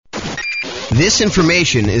This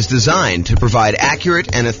information is designed to provide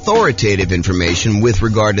accurate and authoritative information with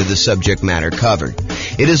regard to the subject matter covered.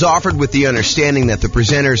 It is offered with the understanding that the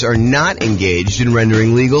presenters are not engaged in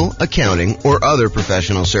rendering legal, accounting, or other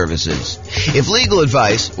professional services. If legal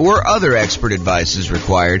advice or other expert advice is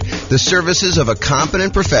required, the services of a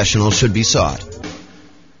competent professional should be sought.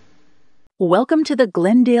 Welcome to the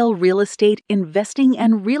Glendale Real Estate Investing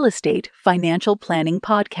and Real Estate Financial Planning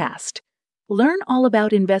Podcast. Learn all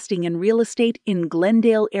about investing in real estate in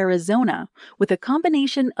Glendale, Arizona, with a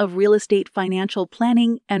combination of real estate financial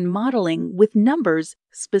planning and modeling with numbers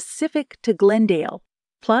specific to Glendale,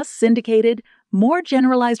 plus syndicated, more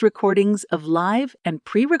generalized recordings of live and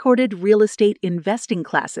pre-recorded real estate investing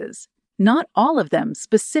classes, not all of them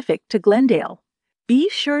specific to Glendale. Be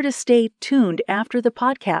sure to stay tuned after the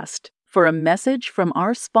podcast for a message from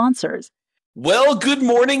our sponsors. Well, good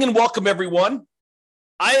morning and welcome, everyone.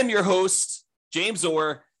 I am your host, James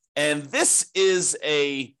Orr, and this is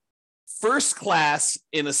a first class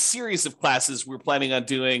in a series of classes we're planning on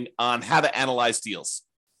doing on how to analyze deals.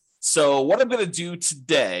 So what I'm going to do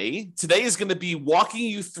today is going to be walking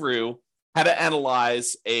you through how to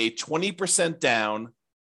analyze a 20% down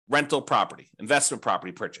rental property, investment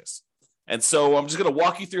property purchase. And so I'm just going to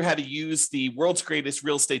walk you through how to use the world's greatest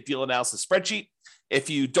real estate deal analysis spreadsheet.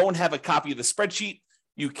 If you don't have a copy of the spreadsheet,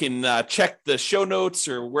 you can check the show notes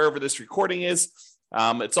or wherever this recording is.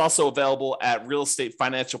 It's also available at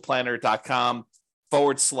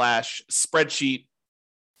realestateFinancialPlanner.com/spreadsheet.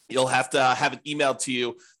 You'll have to have it emailed to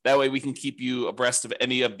you. That way we can keep you abreast of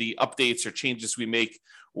any of the updates or changes we make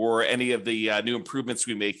or any of the new improvements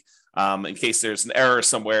we make in case there's an error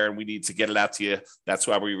somewhere and we need to get it out to you. That's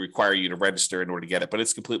why we require you to register in order to get it, but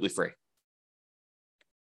it's completely free.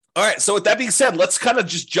 All right, so with that being said, let's kind of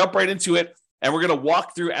just jump right into it. And we're going to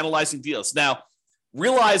walk through analyzing deals. Now,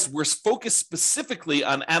 realize we're focused specifically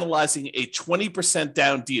on analyzing a 20%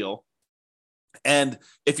 down deal. And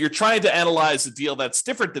if you're trying to analyze a deal that's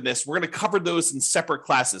different than this, we're going to cover those in separate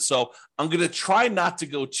classes. So I'm going to try not to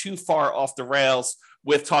go too far off the rails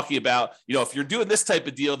with talking about, if you're doing this type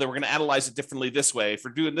of deal, then we're going to analyze it differently this way. If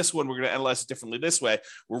we're doing this one, we're going to analyze it differently this way.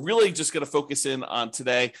 We're really just going to focus in on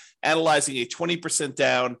today, analyzing a 20%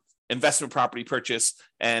 down investment property purchase,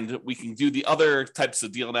 and we can do the other types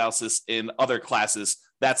of deal analysis in other classes.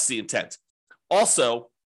 That's the intent. Also,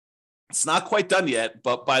 it's not quite done yet,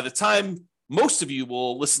 but by the time most of you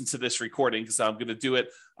will listen to this recording, because I'm going to do it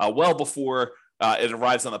well before it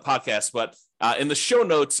arrives on the podcast, but in the show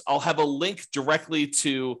notes, I'll have a link directly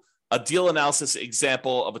to a deal analysis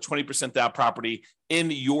example of a 20% down property in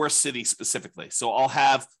your city specifically. So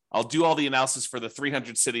I'll do all the analysis for the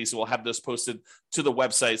 300 cities. We'll have those posted to the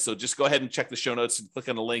website. So just go ahead and check the show notes and click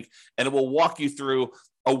on the link, and it will walk you through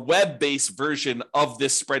a web-based version of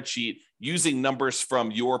this spreadsheet using numbers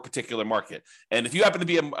from your particular market. And if you happen to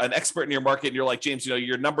be an expert in your market and you're like, James,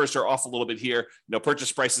 your numbers are off a little bit here.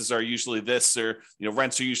 Purchase prices are usually this, or,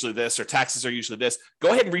 rents are usually this, or taxes are usually this. Go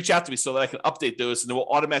ahead and reach out to me so that I can update those, and then we'll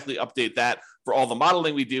automatically update that for all the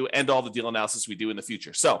modeling we do and all the deal analysis we do in the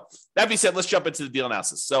future. So that being said, let's jump into the deal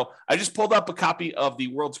analysis. So I just pulled up a copy of the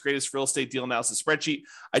world's greatest real estate deal analysis spreadsheet.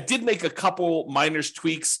 I did make a couple minor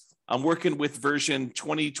tweaks. I'm working with version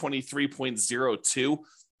 2023.02.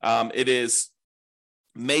 It is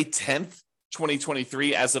May 10th,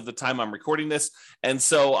 2023, as of the time I'm recording this. And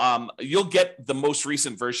so you'll get the most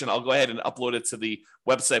recent version. I'll go ahead and upload it to the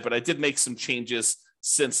website, but I did make some changes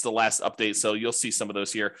since the last update. So you'll see some of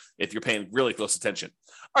those here if you're paying really close attention.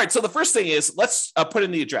 All right, so the first thing is let's put in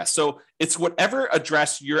the address. So it's whatever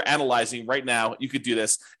address you're analyzing right now, you could do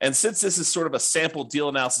this. And since this is sort of a sample deal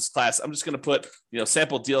analysis class, I'm just going to put,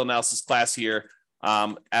 sample deal analysis class here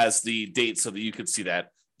as the date so that you can see that.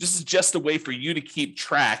 This is just a way for you to keep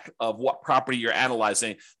track of what property you're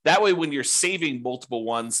analyzing. That way, when you're saving multiple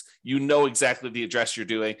ones, you know exactly the address you're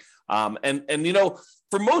doing. And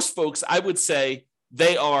for most folks, I would say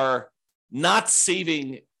they are not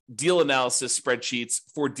saving deal analysis spreadsheets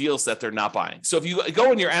for deals that they're not buying. So if you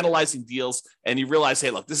go and you're analyzing deals and you realize, hey,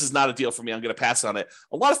 look, this is not a deal for me, I'm going to pass on it.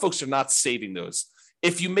 A lot of folks are not saving those.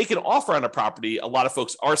 If you make an offer on a property, a lot of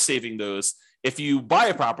folks are saving those. If you buy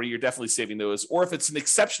a property, you're definitely saving those. Or if it's an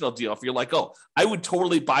exceptional deal, if you're like, oh, I would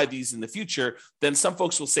totally buy these in the future, then some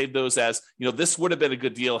folks will save those as, this would have been a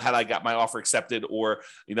good deal had I got my offer accepted, or,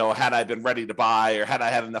 had I been ready to buy, or had I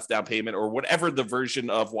had enough down payment, or whatever the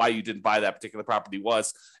version of why you didn't buy that particular property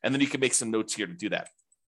was. And then you can make some notes here to do that.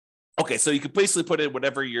 Okay, so you can basically put in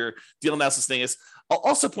whatever your deal analysis thing is. I'll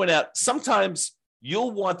also point out sometimes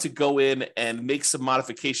you'll want to go in and make some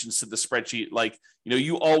modifications to the spreadsheet. Like,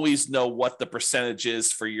 you always know what the percentage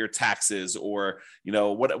is for your taxes, or,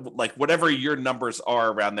 whatever your numbers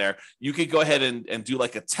are around there. You could go ahead and do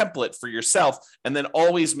like a template for yourself, and then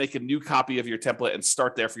always make a new copy of your template and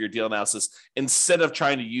start there for your deal analysis, instead of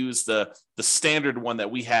trying to use the standard one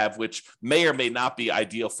that we have, which may or may not be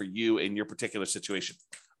ideal for you in your particular situation.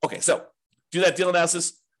 Okay, so do that deal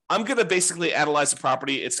analysis. I'm going to basically analyze the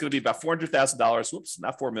property. It's going to be about $400,000. Whoops,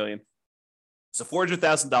 not $4 million. So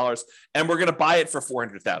 $400,000, and we're going to buy it for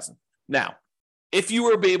 $400,000. Now, if you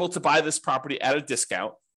were able to buy this property at a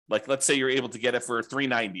discount, like let's say you're able to get it for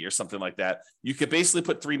 $390 or something like that, you could basically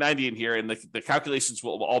put $390 in here, and the calculations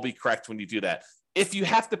will all be correct when you do that. If you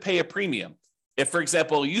have to pay a premium, if, for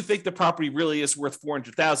example, you think the property really is worth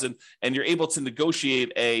 $400,000 and you're able to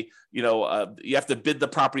negotiate you have to bid the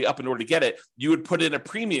property up in order to get it, you would put in a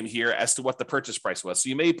premium here as to what the purchase price was. So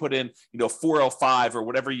you may put in, $405 or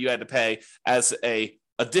whatever you had to pay as a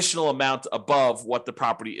additional amount above what the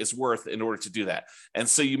property is worth in order to do that. And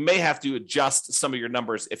so you may have to adjust some of your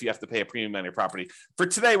numbers if you have to pay a premium on your property. For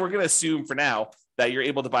today, we're going to assume for now that you're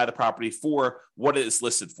able to buy the property for what it is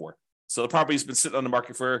listed for. So the property's been sitting on the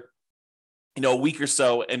market for a week or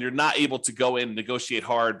so, and you're not able to go in and negotiate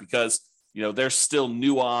hard because, they're still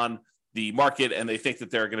new on the market and they think that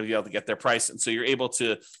they're going to be able to get their price. And so you're able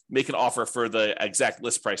to make an offer for the exact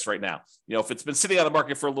list price right now. If it's been sitting on the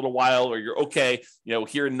market for a little while, or you're okay,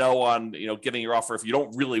 hear no on, getting your offer. If you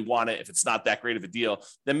don't really want it, if it's not that great of a deal,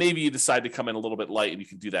 then maybe you decide to come in a little bit light, and you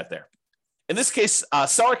can do that there. In this case,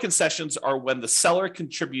 seller concessions are when the seller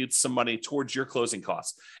contributes some money towards your closing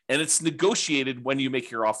costs, and it's negotiated when you make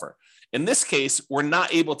your offer. In this case, we're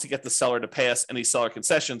not able to get the seller to pay us any seller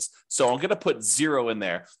concessions, so I'm going to put 0 in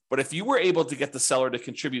there. But if you were able to get the seller to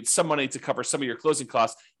contribute some money to cover some of your closing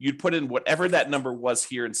costs, you'd put in whatever that number was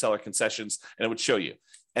here in seller concessions, and it would show you.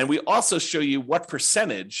 And we also show you what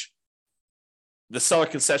percentage the seller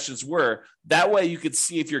concessions were. That way you could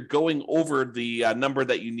see if you're going over the number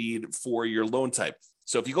that you need for your loan type.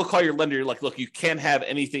 So if you go call your lender, you're like, look, you can't have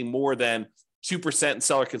anything more than 2% in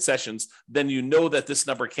seller concessions, then you know that this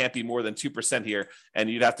number can't be more than 2% here. And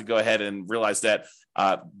you'd have to go ahead and realize that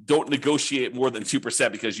don't negotiate more than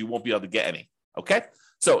 2% because you won't be able to get any. Okay.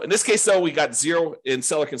 So in this case, though, we got 0 in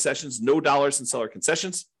seller concessions, no dollars in seller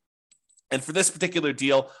concessions. And for this particular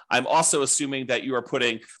deal, I'm also assuming that you are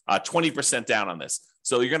putting 20% down on this.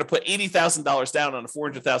 So you're going to put $80,000 down on a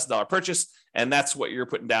 $400,000 purchase, and that's what you're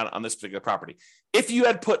putting down on this particular property. If you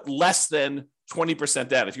had put less than 20%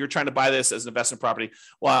 down, if you're trying to buy this as an investment property,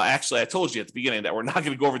 well, actually, I told you at the beginning that we're not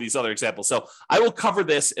going to go over these other examples. So I will cover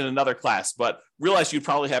this in another class, but realize you'd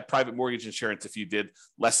probably have private mortgage insurance if you did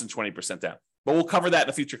less than 20% down. But we'll cover that in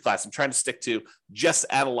a future class. I'm trying to stick to just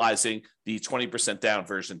analyzing the 20% down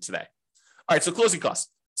version today. All right, so closing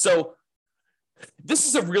costs. So this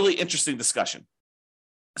is a really interesting discussion.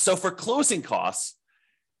 So for closing costs,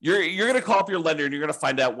 you're going to call up your lender and you're going to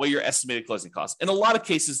find out what your estimated closing costs. In a lot of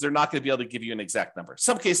cases, they're not going to be able to give you an exact number.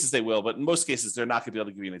 Some cases they will, but in most cases, they're not going to be able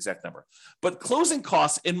to give you an exact number. But closing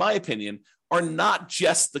costs, in my opinion, are not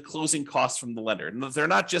just the closing costs from the lender. They're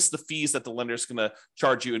not just the fees that the lender is going to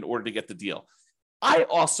charge you in order to get the deal. I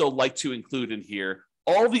also like to include in here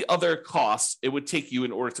all the other costs it would take you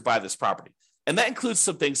in order to buy this property. And that includes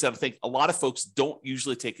some things that I think a lot of folks don't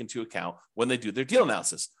usually take into account when they do their deal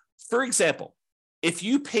analysis. For example, if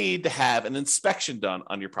you paid to have an inspection done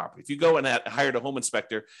on your property, if you go and hired a home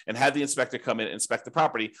inspector and had the inspector come in and inspect the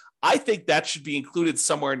property, I think that should be included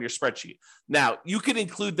somewhere in your spreadsheet. Now, you can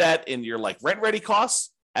include that in your rent ready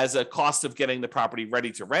costs as a cost of getting the property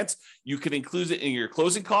ready to rent. You can include it in your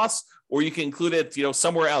closing costs, or you can include it,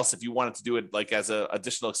 somewhere else if you wanted to do it as an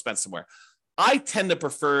additional expense somewhere. I tend to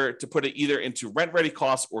prefer to put it either into rent ready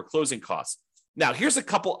costs or closing costs. Now, here's a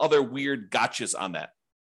couple other weird gotchas on that.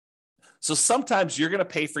 So sometimes you're going to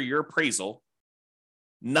pay for your appraisal,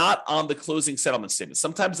 not on the closing settlement statement.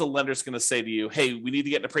 Sometimes the lender is going to say to you, hey, we need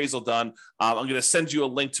to get an appraisal done. I'm going to send you a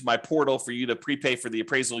link to my portal for you to prepay for the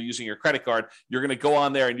appraisal using your credit card. You're going to go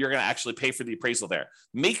on there and you're going to actually pay for the appraisal there.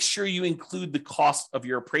 Make sure you include the cost of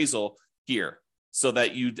your appraisal here so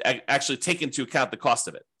that you actually take into account the cost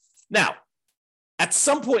of it. Now, at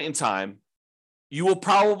some point in time, you will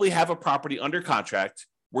probably have a property under contract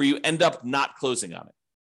where you end up not closing on it,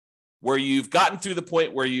 where you've gotten through the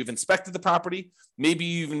point where you've inspected the property, maybe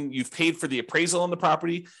you've paid for the appraisal on the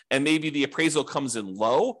property, and maybe the appraisal comes in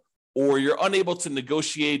low, or you're unable to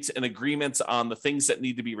negotiate an agreement on the things that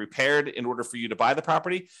need to be repaired in order for you to buy the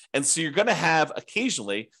property. And so you're going to have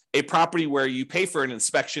occasionally a property where you pay for an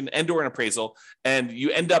inspection and or an appraisal, and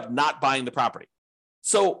you end up not buying the property.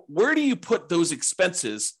 So where do you put those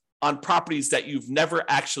expenses on properties that you've never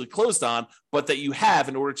actually closed on, but that you have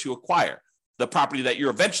in order to acquire the property that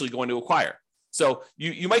you're eventually going to acquire. So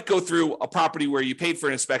you might go through a property where you paid for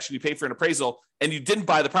an inspection, you paid for an appraisal, and you didn't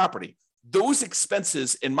buy the property. Those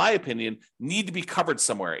expenses, in my opinion, need to be covered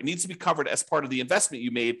somewhere. It needs to be covered as part of the investment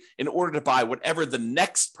you made in order to buy whatever the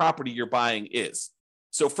next property you're buying is.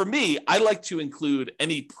 So for me, I like to include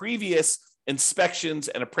any previous inspections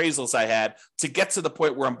and appraisals I had to get to the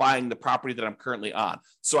point where I'm buying the property that I'm currently on.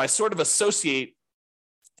 So I sort of associate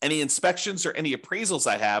any inspections or any appraisals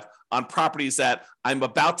I have on properties that I'm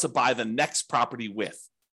about to buy the next property with,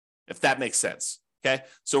 if that makes sense. Okay.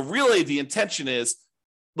 So really the intention is,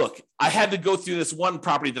 look, I had to go through this one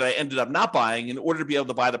property that I ended up not buying in order to be able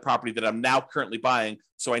to buy the property that I'm now currently buying.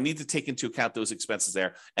 So I need to take into account those expenses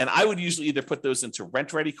there. And I would usually either put those into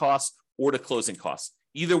rent-ready costs or to closing costs.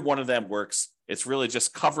 Either one of them works. It's really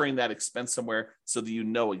just covering that expense somewhere so that you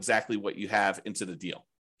know exactly what you have into the deal.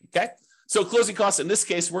 Okay. So closing costs, in this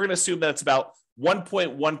case, we're going to assume that it's about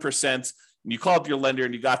 1.1%. You call up your lender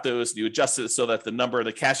and you got those, and you adjust it so that the number,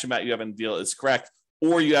 the cash amount you have in the deal is correct,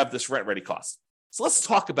 or you have this rent-ready cost. So let's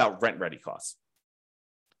talk about rent-ready costs.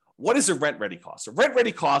 What is a rent-ready cost? A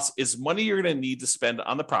rent-ready cost is money you're going to need to spend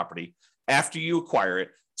on the property after you acquire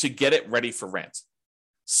it to get it ready for rent.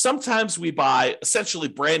 Sometimes we buy essentially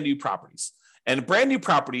brand new properties, and brand new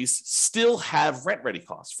properties still have rent-ready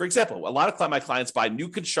costs. For example, a lot of my clients buy new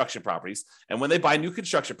construction properties, and when they buy new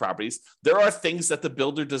construction properties, there are things that the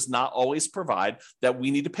builder does not always provide that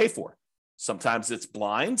we need to pay for. Sometimes it's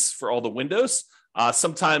blinds for all the windows.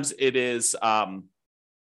 Sometimes it is,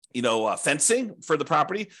 fencing for the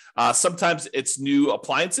property. Sometimes it's new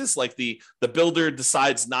appliances, like the builder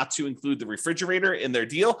decides not to include the refrigerator in their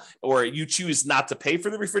deal, or you choose not to pay for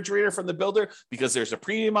the refrigerator from the builder because there's a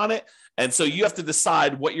premium on it. And so you have to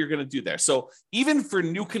decide what you're going to do there. So even for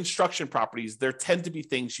new construction properties, there tend to be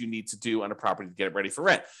things you need to do on a property to get it ready for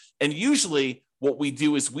rent. And usually what we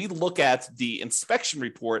do is we look at the inspection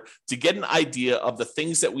report to get an idea of the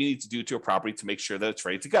things that we need to do to a property to make sure that it's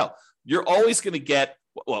ready to go. You're always going to get,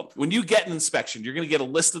 when you get an inspection, you're going to get a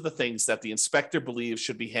list of the things that the inspector believes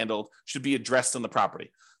should be handled, should be addressed on the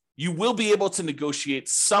property. You will be able to negotiate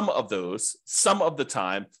some of those, some of the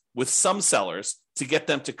time, with some sellers to get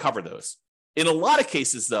them to cover those. In a lot of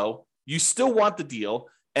cases, though, you still want the deal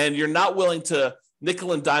and you're not willing to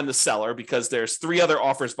nickel and dime the seller because there's 3 other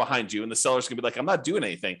offers behind you, and the seller's gonna be like, I'm not doing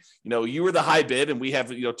anything. You were the high bid, and we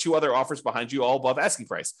have 2 other offers behind you, all above asking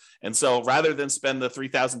price. And so rather than spend the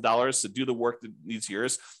 $3,000 to do the work that needs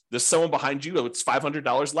yours, there's someone behind you it's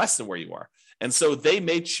 $500 less than where you are. And so they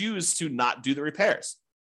may choose to not do the repairs.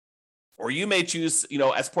 Or you may choose,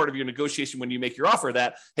 as part of your negotiation when you make your offer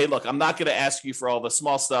that, hey, look, I'm not going to ask you for all the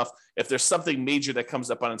small stuff. If there's something major that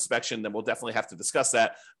comes up on inspection, then we'll definitely have to discuss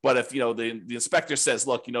that. But if, the inspector says,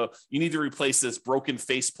 look, you need to replace this broken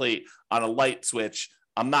faceplate on a light switch,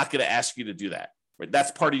 I'm not going to ask you to do that. Right?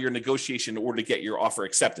 That's part of your negotiation in order to get your offer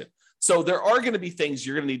accepted. So there are going to be things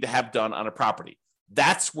you're going to need to have done on a property.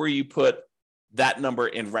 That's where you put that number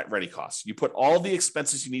in rent-ready costs. You put all the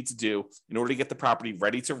expenses you need to do in order to get the property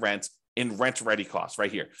ready to rent in rent-ready costs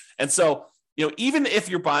right here. And so, even if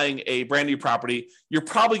you're buying a brand new property, you're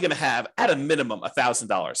probably going to have at a minimum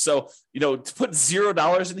 $1,000. So, to put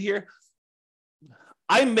 $0 in here,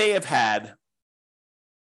 I may have had,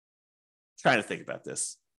 trying to think about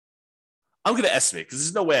this. I'm going to estimate because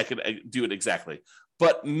there's no way I could do it exactly,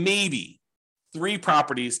 but maybe 3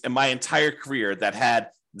 properties in my entire career that had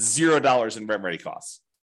 $0 in rent-ready costs.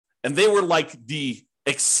 And they were like the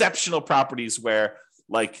exceptional properties where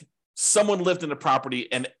someone lived in a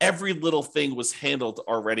property and every little thing was handled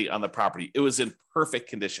already on the property. It was in perfect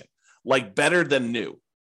condition, better than new,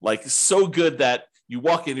 so good that you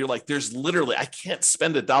walk in, you're like, there's literally, I can't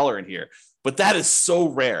spend $1 in here. But that is so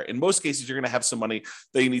rare. In most cases, you're going to have some money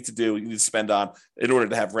that you need to spend on in order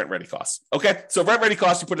to have rent-ready costs. Okay, so rent-ready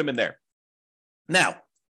costs, you put them in there. Now,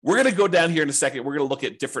 we're going to go down here in a second. We're going to look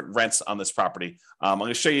at different rents on this property. I'm going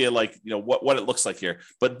to show you what it looks like here.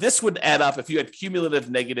 But this would add up if you had cumulative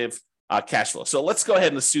negative cash flow. So let's go ahead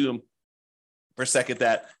and assume for a second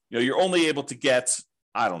that you're only able to get,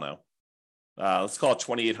 I don't know, let's call it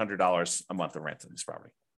 $2,800 a month of rent on this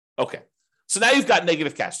property. Okay. So now you've got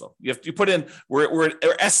negative cash flow. You put in, we're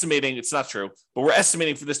estimating, it's not true, but we're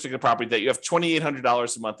estimating for this particular property that you have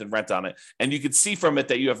 $2,800 a month in rent on it. And you can see from it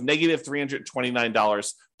that you have negative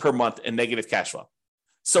 $329 per month in negative cash flow.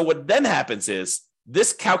 So what then happens is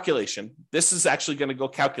this calculation, this is actually going to go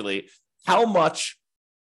calculate how much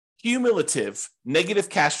cumulative negative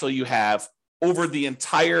cash flow you have over the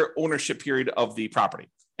entire ownership period of the property.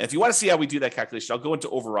 And if you want to see how we do that calculation, I'll go into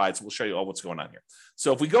overrides and we'll show you all what's going on here.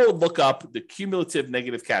 So if we go look up the cumulative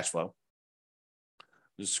negative cash flow,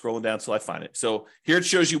 just scrolling down until I find it. So here it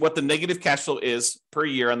shows you what the negative cash flow is per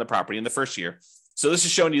year on the property in the first year. So this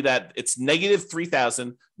is showing you that it's negative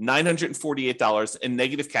 $3,948 in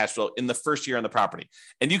negative cash flow in the first year on the property.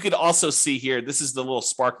 And you could also see here, this is the little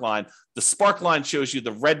spark line. The spark line shows you,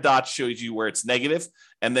 the red dot shows you where it's negative,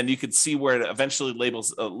 and then you can see where it eventually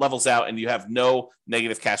levels out and you have no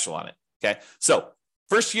negative cash flow on it. Okay. So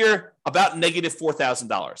first year, about negative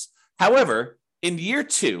 $4,000. However, in year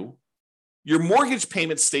 2, your mortgage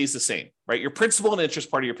payment stays the same, right? Your principal and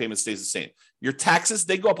interest part of your payment stays the same. Your taxes,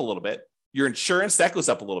 they go up a little bit. Your insurance, that goes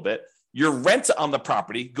up a little bit. Your rent on the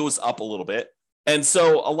property goes up a little bit. And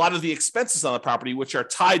so a lot of the expenses on the property, which are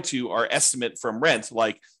tied to our estimate from rent,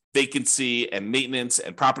 like vacancy and maintenance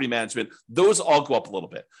and property management, those all go up a little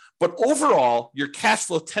bit. But overall, your cash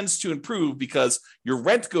flow tends to improve because your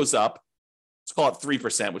rent goes up. Let's call it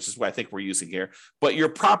 3%, which is what I think we're using here. But your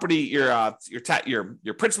property, your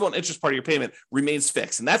principal and interest part of your payment remains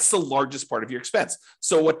fixed. And that's the largest part of your expense.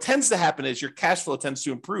 So what tends to happen is your cash flow tends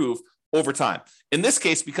to improve over time. In this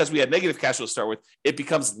case, because we had negative cash flow to start with, it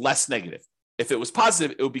becomes less negative. If it was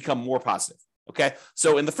positive, it would become more positive. Okay.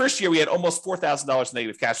 So in the first year, we had almost $4,000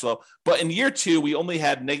 negative cash flow. But in year 2, we only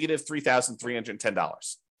had negative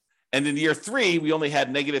 $3,310. And in year 3, we only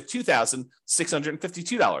had negative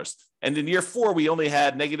 $2,652. And in year 4, we only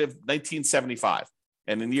had negative $1,975.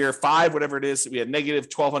 And in year 5, whatever it is, we had negative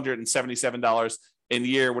 $1,277. In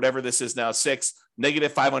year, whatever this is now, 6,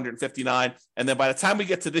 negative $559. And then by the time we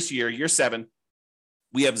get to this year, year 7,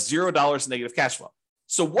 we have $0 negative cash flow.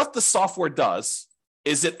 So what the software does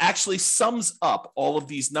is it actually sums up all of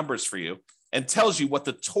these numbers for you and tells you what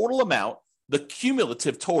the total amount, the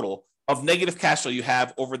cumulative total of negative cash flow you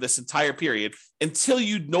have over this entire period until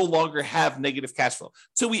you no longer have negative cash flow.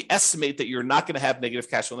 So we estimate that you're not going to have negative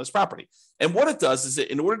cash flow on this property. And what it does is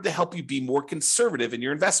that in order to help you be more conservative in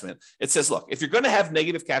your investment, it says, look, if you're going to have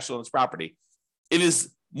negative cash flow on this property, it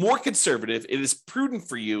is more conservative. It is prudent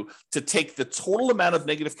for you to take the total amount of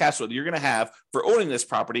negative cash flow that you're going to have for owning this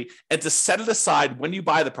property and to set it aside when you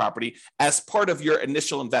buy the property as part of your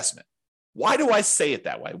initial investment. Why do I say it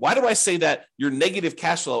that way? Why do I say that your negative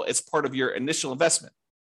cash flow is part of your initial investment?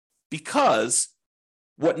 Because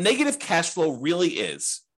what negative cash flow really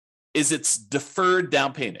is it's deferred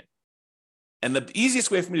down payment. And the easiest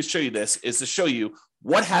way for me to show you this is to show you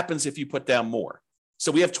what happens if you put down more.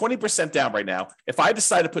 So we have 20% down right now. If I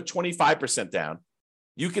decide to put 25% down,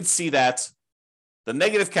 you can see that the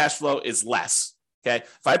negative cash flow is less. Okay.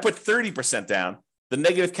 If I put 30% down, the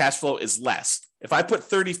negative cash flow is less. If I put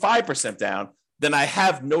 35% down, then I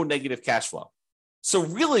have no negative cash flow. So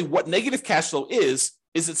really what negative cash flow is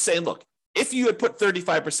it's saying, look, if you had put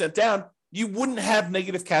 35% down, you wouldn't have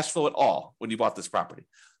negative cash flow at all when you bought this property.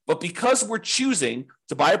 But because we're choosing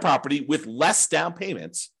to buy a property with less down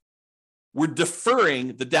payments, we're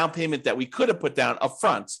deferring the down payment that we could have put down up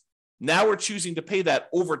front. Now we're choosing to pay that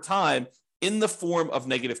over time in the form of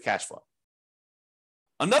negative cash flow.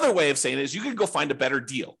 Another way of saying it is you could go find a better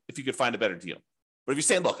deal if you could find a better deal. But if you're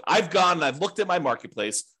saying, look, I've gone and I've looked at my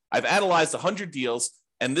marketplace, I've analyzed 100 deals,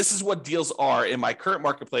 and this is what deals are in my current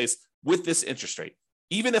marketplace with this interest rate,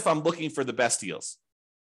 even if I'm looking for the best deals.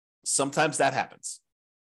 Sometimes that happens.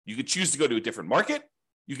 You could choose to go to a different market.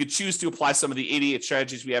 You could choose to apply some of the 88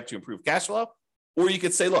 strategies we have to improve cash flow. Or you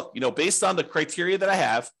could say, look, based on the criteria that I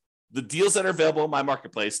have, the deals that are available in my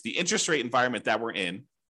marketplace, the interest rate environment that we're in,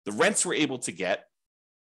 the rents we're able to get,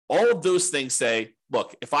 all of those things say,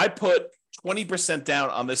 look, if I put 20% down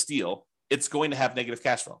on this deal, it's going to have negative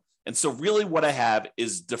cash flow. And so really what I have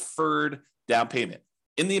is deferred down payment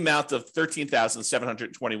in the amount of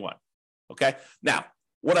 $13,721. Okay. Now,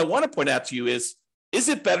 what I want to point out to you is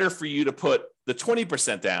it better for you to put the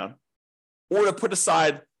 20% down or to put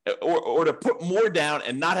aside or to put more down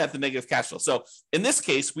and not have the negative cash flow? So in this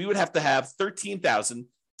case, we would have to have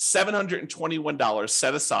 $13,721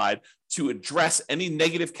 set aside to address any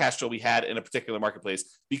negative cash flow we had in a particular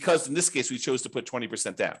marketplace, because in this case, we chose to put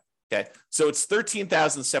 20% down. Okay. So it's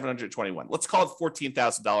 $13,721. Let's call it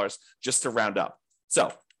 $14,000 just to round up.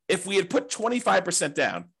 So if we had put 25%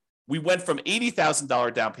 down, we went from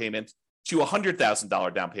 $80,000 down payment to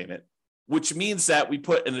 $100,000 down payment, which means that we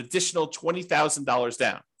put an additional $20,000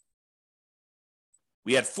 down.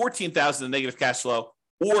 We had $14,000 in negative cash flow,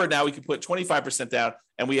 or now we can put 25% down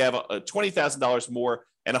and we have $20,000 more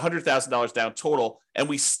and $100,000 down total, and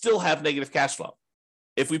we still have negative cash flow.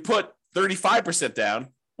 If we put 35% down,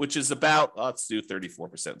 which is about, let's do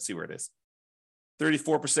 34% and see where it is.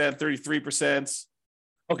 34%, 33%.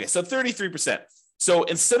 Okay, so 33%. So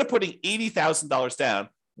instead of putting $80,000 down,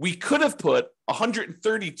 we could have put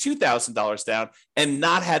 $132,000 down and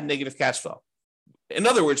not had negative cash flow. In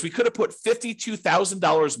other words, we could have put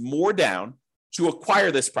 $52,000 more down to acquire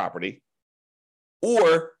this property,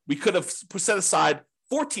 or we could have set aside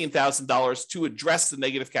 $14,000 to address the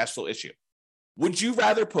negative cash flow issue. Would you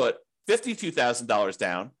rather put $52,000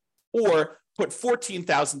 down or put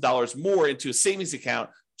 $14,000 more into a savings account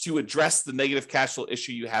to address the negative cash flow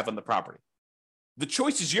issue you have on the property? The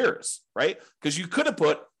choice is yours, right? Because you could have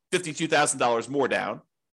put $52,000 more down,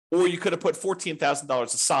 or you could have put $14,000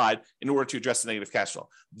 aside in order to address the negative cash flow.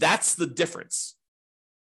 That's the difference,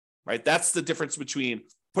 right? That's the difference between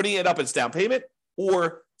putting it up as down payment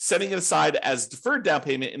or setting it aside as deferred down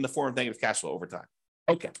payment in the form of negative cash flow over time.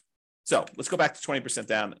 Okay, so let's go back to 20%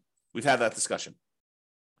 down. We've had that discussion.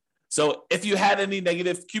 So if you had any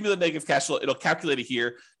cumulative negative cash flow, it'll calculate it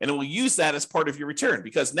here, and it will use that as part of your return,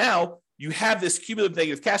 because now you have this cumulative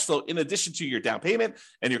negative cash flow in addition to your down payment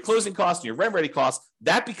and your closing costs and your rent ready costs.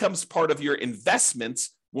 That becomes part of your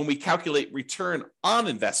investments when we calculate return on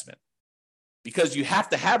investment, because you have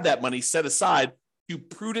to have that money set aside to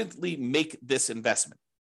prudently make this investment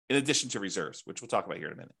in addition to reserves, which we'll talk about here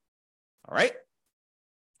in a minute. All right.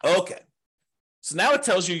 Okay. So now it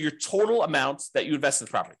tells you your total amounts that you invest in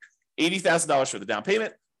the property. $80,000 for the down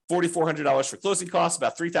payment, $4,400 for closing costs,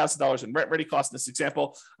 about $3,000 in rent ready costs in this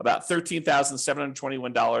example, about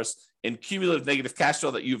 $13,721 in cumulative negative cash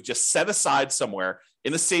flow that you've just set aside somewhere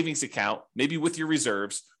in a savings account, maybe with your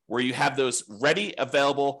reserves, where you have those ready,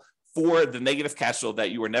 available for the negative cash flow that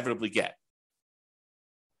you inevitably get.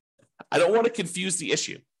 I don't want to confuse the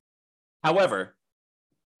issue. However,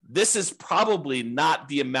 this is probably not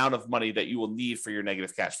the amount of money that you will need for your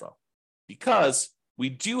negative cash flow, because we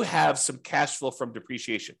do have some cash flow from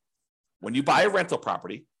depreciation. When you buy a rental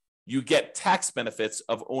property, you get tax benefits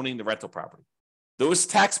of owning the rental property. Those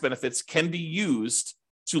tax benefits can be used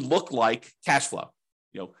to look like cash flow,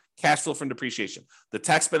 cash flow from depreciation. The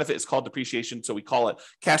tax benefit is called depreciation, so we call it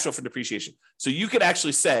cash flow from depreciation. So you could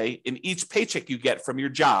actually say in each paycheck you get from your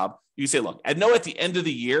job, you say, look, I know at the end of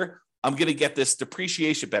the year, I'm going to get this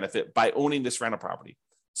depreciation benefit by owning this rental property.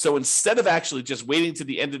 So instead of actually just waiting to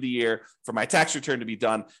the end of the year for my tax return to be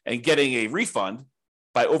done and getting a refund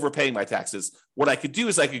by overpaying my taxes, what I could do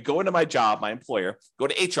is I could go into my job, my employer, go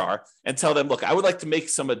to HR and tell them, look, I would like to make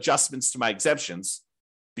some adjustments to my exemptions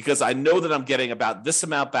because I know that I'm getting about this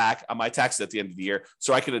amount back on my taxes at the end of the year.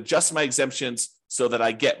 So I could adjust my exemptions so that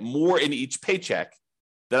I get more in each paycheck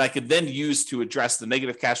that I could then use to address the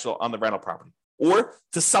negative cash flow on the rental property, or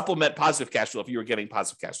to supplement positive cash flow if you were getting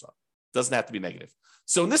positive cash flow. It doesn't have to be negative.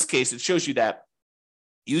 So in this case, it shows you that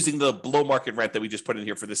using the below market rent that we just put in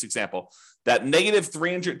here for this example, that negative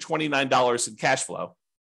 $329 in cash flow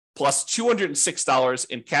plus $206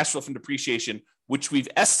 in cash flow from depreciation, which we've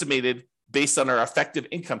estimated based on our effective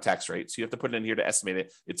income tax rate. So you have to put it in here to estimate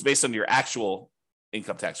it. It's based on your actual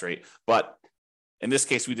income tax rate. But in this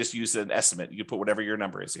case, we just use an estimate. You can put whatever your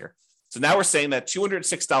number is here. So now we're saying that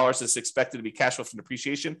 $206 is expected to be cash flow from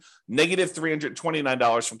depreciation, negative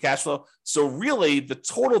 $329 from cash flow. So really the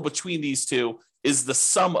total between these two is the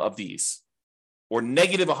sum of these, or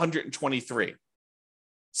negative 123.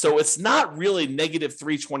 So it's not really negative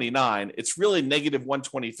 329, it's really negative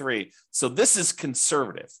 123. So this is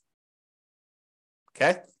conservative.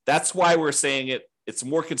 Okay, that's why we're saying it's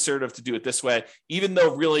more conservative to do it this way, even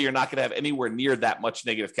though really you're not going to have anywhere near that much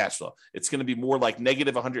negative cash flow. It's going to be more like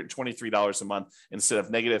negative $123 a month instead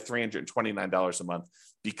of negative $329 a month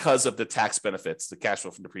because of the tax benefits, the cash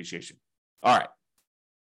flow from depreciation. All right.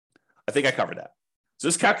 I think I covered that. So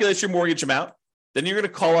this calculates your mortgage amount. Then you're going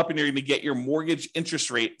to call up and you're going to get your mortgage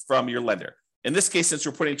interest rate from your lender. In this case, since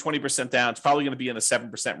we're putting 20% down, it's probably going to be in the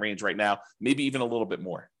 7% range right now, maybe even a little bit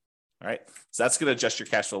more. All right. So that's going to adjust your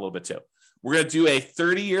cash flow a little bit too. We're going to do a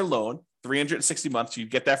 30-year loan, 360 months. You'd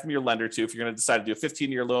get that from your lender too. If you're going to decide to do a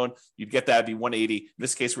 15-year loan, you'd get that, it'd be 180. In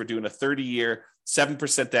this case, we're doing a 30-year,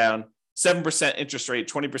 7% down, 7% interest rate,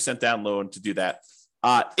 20% down loan to do that.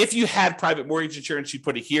 If you had private mortgage insurance, you'd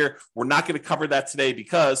put it here. We're not going to cover that today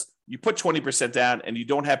because you put 20% down and you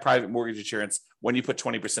don't have private mortgage insurance when you put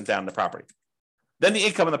 20% down in the property. Then the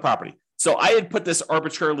income of the property. So I had put this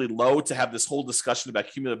arbitrarily low to have this whole discussion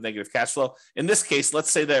about cumulative negative cash flow. In this case,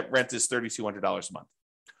 let's say that rent is $3,200 a month,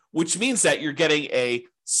 which means that you're getting a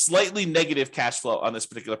slightly negative cash flow on this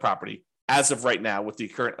particular property as of right now with the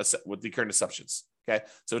current assumptions. Okay,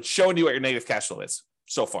 so it's showing you what your negative cash flow is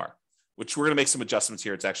so far, which we're going to make some adjustments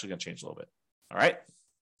here. It's actually going to change a little bit. All right.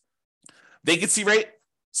 Vacancy rate.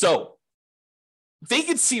 So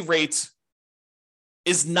vacancy rate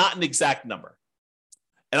is not an exact number.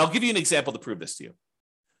 And I'll give you an example to prove this to you.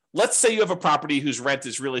 let's say you have a property whose rent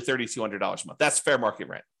is really $3,200 a month. That's fair market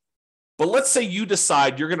rent. But let's say you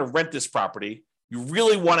decide you're going to rent this property. You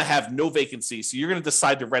really want to have no vacancy. So you're going to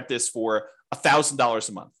decide to rent this for $1,000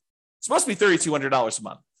 a month. It's supposed to be $3,200 a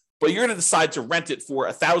month, but you're going to decide to rent it for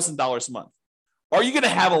 $1,000 a month. Are you going to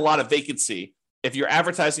have a lot of vacancy if you're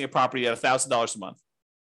advertising a property at $1,000 a month?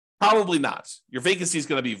 Probably not. Your vacancy is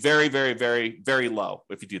going to be very, very, very, very low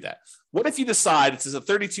if you do that. What if you decide it's a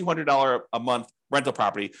 $3,200 a month rental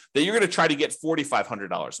property that you're going to try to get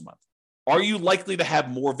 $4,500 a month? Are you likely to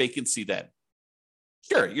have more vacancy then?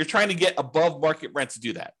 Sure, you're trying to get above market rent to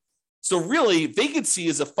do that. So really, vacancy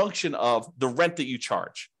is a function of the rent that you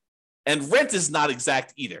charge. And rent is not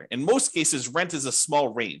exact either. In most cases, rent is a small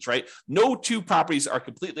range, right? No two properties are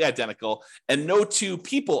completely identical, and no two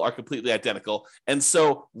people are completely identical. And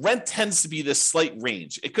so rent tends to be this slight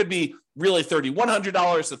range. It could be really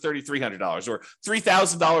 $3,100 to $3,300 or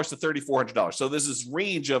 $3,000 to $3,400. So there's this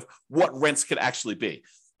range of what rents could actually be.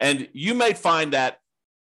 And you might find that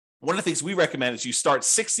one of the things we recommend is you start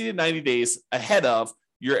 60 to 90 days ahead of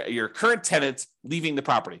your current tenant leaving the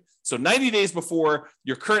property. So 90 days before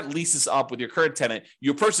your current lease is up with your current tenant,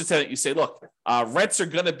 you approach the tenant, you say, look, rents are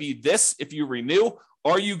going to be this if you renew.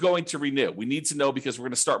 Are you going to renew? We need to know because we're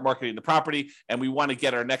going to start marketing the property and we want to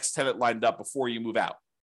get our next tenant lined up before you move out.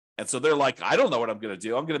 And so they're like, I don't know what I'm going to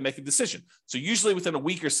do. I'm going to make a decision. So usually within a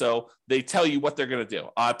week or so, they tell you what they're going to do.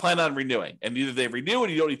 I plan on renewing. And either they renew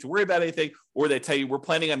and you don't need to worry about anything, or they tell you we're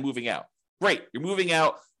planning on moving out. Great, you're moving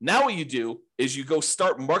out. Now what you do is you go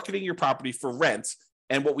start marketing your property for rent.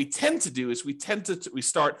 And what we tend to do is we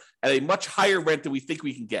start at a much higher rent than we think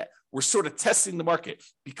we can get. We're sort of testing the market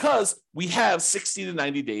because we have 60 to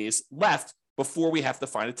 90 days left before we have to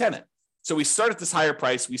find a tenant. So we start at this higher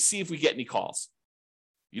price. We see if we get any calls.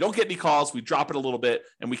 You don't get any calls, we drop it a little bit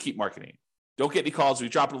and we keep marketing. Don't get any calls, we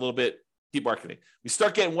drop it a little bit, keep marketing. We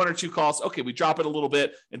start getting one or two calls. Okay, we drop it a little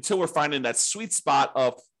bit until we're finding that sweet spot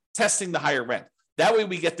of testing the higher rent. That way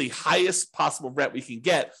we get the highest possible rent we can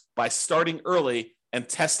get by starting early and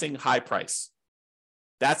testing high price.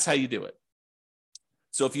 That's how you do it.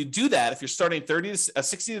 So if you do that, if you're starting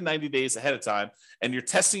 60 to 90 days ahead of time and you're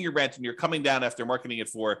testing your rent and you're coming down after marketing it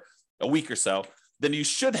for a week or so, then you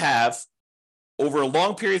should have, over a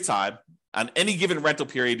long period of time, on any given rental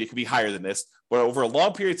period, it could be higher than this, but over a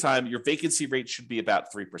long period of time, your vacancy rate should be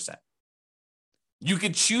about 3%. You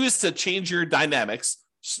can choose to change your dynamics,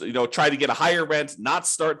 try to get a higher rent, not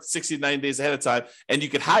start 60 to 90 days ahead of time, and you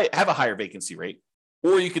could have a higher vacancy rate.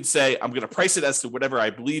 Or you could say, I'm going to price it as to whatever I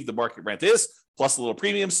believe the market rent is, plus a little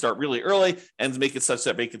premium, start really early, and make it such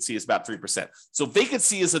that vacancy is about 3%. So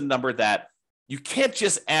vacancy is a number that you can't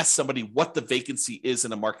just ask somebody what the vacancy is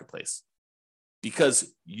in a marketplace,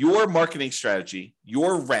 because your marketing strategy,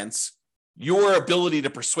 your rents, your ability to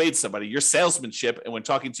persuade somebody, your salesmanship, and when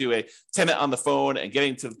talking to a tenant on the phone and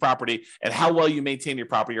getting to the property and how well you maintain your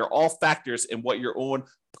property are all factors in what your own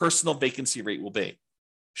personal vacancy rate will be.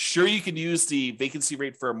 Sure, you can use the vacancy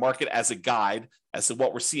rate for a market as a guide as to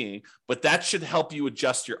what we're seeing, but that should help you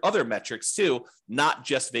adjust your other metrics too, not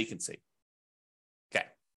just vacancy. Okay,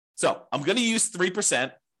 so I'm going to use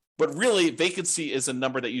 3%. But really, vacancy is a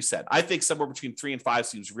number that you said. I think somewhere between 3 and 5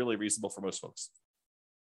 seems really reasonable for most folks.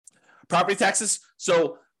 Property taxes.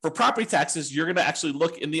 So for property taxes, you're going to actually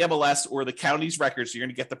look in the MLS or the county's records. You're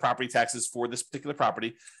going to get the property taxes for this particular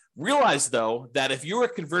property. Realize, though, that if you are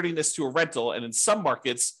converting this to a rental, and in some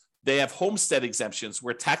markets, they have homestead exemptions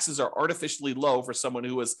where taxes are artificially low for someone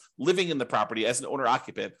who is living in the property as an owner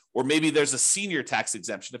occupant, or maybe there's a senior tax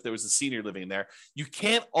exemption if there was a senior living there. You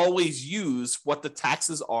can't always use what the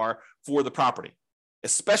taxes are for the property,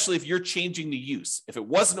 especially if you're changing the use. If it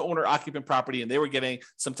was an owner occupant property and they were getting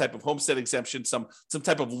some type of homestead exemption, some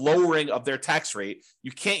type of lowering of their tax rate,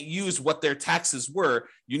 you can't use what their taxes were.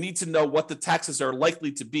 You need to know what the taxes are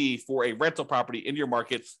likely to be for a rental property in your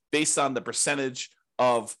market based on the percentage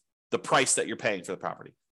of the price that you're paying for the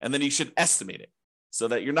property. And then you should estimate it so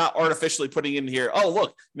that you're not artificially putting in here, oh,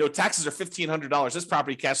 look, taxes are $1,500. This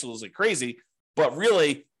property cash flows like crazy. But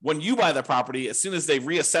really, when you buy the property, as soon as they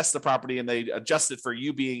reassess the property and they adjust it for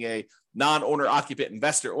you being a non-owner occupant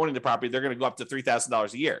investor owning the property, they're going to go up to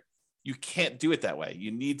 $3,000 a year. You can't do it that way.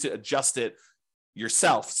 You need to adjust it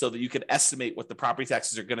yourself so that you can estimate what the property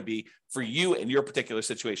taxes are going to be for you in your particular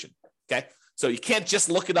situation. Okay. So you can't just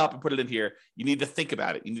look it up and put it in here. You need to think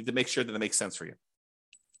about it. You need to make sure that it makes sense for you.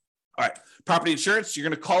 All right. Property insurance. You're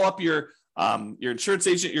going to call up your insurance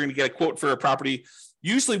agent. You're going to get a quote for a property.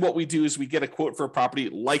 Usually what we do is we get a quote for a property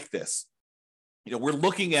like this. We're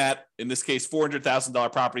looking at, in this case,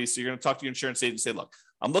 $400,000 properties. So you're going to talk to your insurance agent and say, look,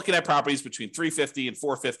 I'm looking at properties between $350,000 and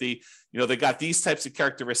 $450,000. They got these types of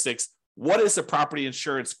characteristics. what is a property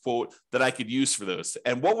insurance quote that I could use for those?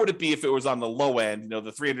 And what would it be if it was on the low end,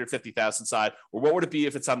 the 350,000 side, or what would it be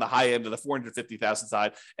if it's on the high end of the 450,000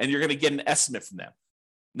 side? And you're going to get an estimate from them.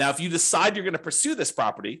 Now, if you decide you're going to pursue this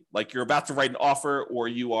property, like you're about to write an offer, or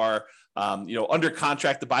you are, under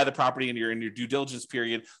contract to buy the property and you're in your due diligence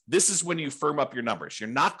period, this is when you firm up your numbers. You're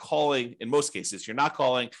not calling, in most cases, you're not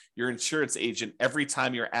calling your insurance agent every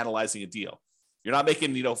time you're analyzing a deal. You're not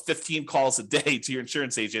making, 15 calls a day to your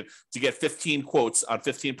insurance agent to get 15 quotes on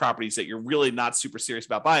 15 properties that you're really not super serious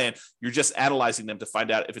about buying. You're just analyzing them to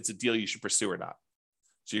find out if it's a deal you should pursue or not.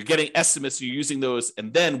 So you're getting estimates, you're using those.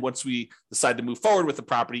 And then once we decide to move forward with the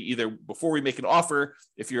property, either before we make an offer,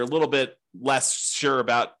 if you're a little bit less sure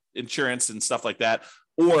about insurance and stuff like that,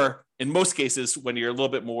 or in most cases, when you're a little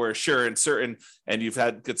bit more sure and certain and you've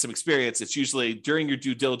got some experience, it's usually during your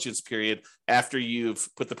due diligence period after you've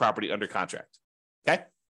put the property under contract. Okay.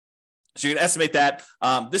 So you're going to estimate that.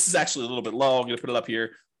 This is actually a little bit low. I'm going to put it up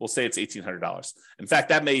here. We'll say it's $1,800. In fact,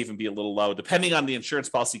 that may even be a little low, depending on the insurance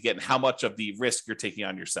policy you get and how much of the risk you're taking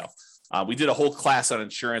on yourself. We did a whole class on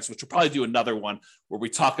insurance, which we'll probably do another one where we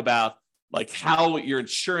talk about like how your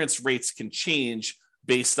insurance rates can change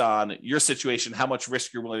based on your situation, how much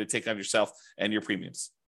risk you're willing to take on yourself and your premiums.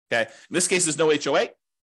 Okay. In this case, there's no HOA.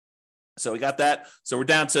 So we got that. So we're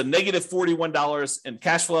down to negative $41 in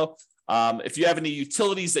cash flow. If you have any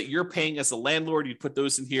utilities that you're paying as a landlord, you put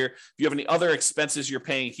those in here. If you have any other expenses you're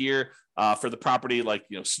paying here for the property, like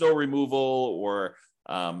snow removal or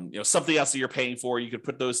something else that you're paying for, you could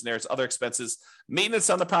put those in there as other expenses. Maintenance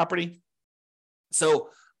on the property. So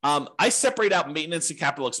I separate out maintenance and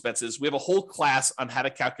capital expenses. We have a whole class on how to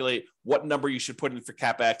calculate what number you should put in for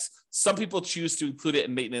CapEx. Some people choose to include it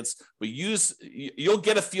in maintenance, but you'll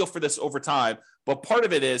get a feel for this over time. But part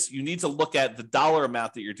of it is you need to look at the dollar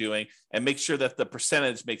amount that you're doing and make sure that the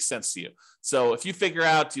percentage makes sense to you. So if you figure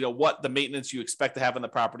out, what the maintenance you expect to have on the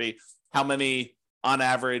property, how many on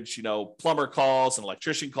average, plumber calls and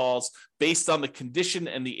electrician calls based on the condition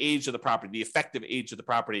and the age of the property, the effective age of the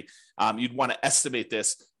property. You'd want to estimate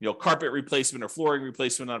this, carpet replacement or flooring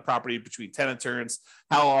replacement on a property between tenant turns,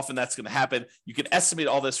 how often that's going to happen. You can estimate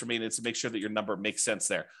all this for maintenance and make sure that your number makes sense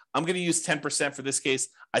there. I'm going to use 10% for this case.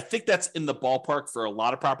 I think that's in the ballpark for a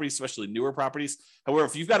lot of properties, especially newer properties. However,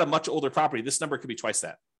 if you've got a much older property, this number could be twice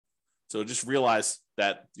that. So just realize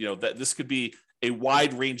that, that this could be a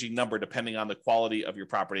wide-ranging number depending on the quality of your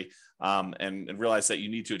property, and realize that you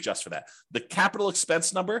need to adjust for that. The capital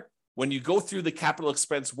expense number, when you go through the capital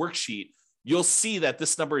expense worksheet, you'll see that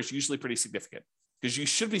this number is usually pretty significant because you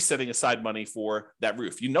should be setting aside money for that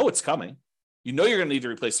roof. It's coming. You're going to need to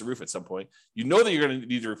replace the roof at some point. That you're going to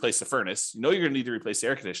need to replace the furnace. You're going to need to replace the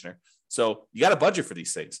air conditioner. So you got to budget for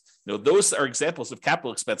these things. Those are examples of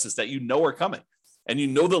capital expenses that are coming. And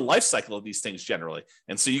the life cycle of these things generally.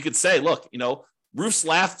 And so you could say, look, roofs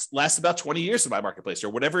last about 20 years in my marketplace or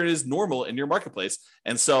whatever it is normal in your marketplace.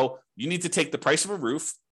 And so you need to take the price of a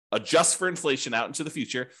roof, adjust for inflation out into the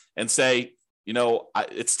future and say,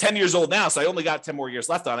 it's 10 years old now, so I only got 10 more years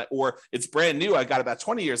left on it. Or it's brand new, I got about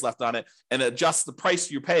 20 years left on it, and adjust the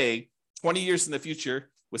price you're paying 20 years in the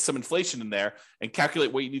future with some inflation in there and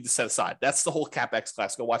calculate what you need to set aside. That's the whole CapEx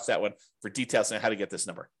class. Go watch that one for details on how to get this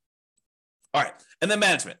number. All right. And then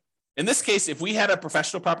management. In this case, if we had a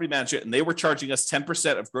professional property manager and they were charging us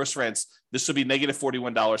 10% of gross rents, this would be negative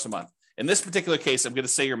 $41 a month. In this particular case, I'm going to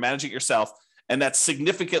say you're managing it yourself, and that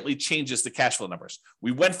significantly changes the cash flow numbers.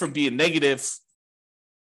 We went from being negative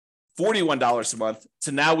 $41 a month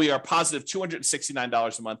to now we are positive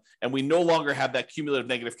 $269 a month, and we no longer have that cumulative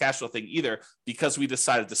negative cash flow thing either because we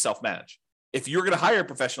decided to self-manage. If you're going to hire a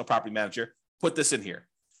professional property manager, put this in here.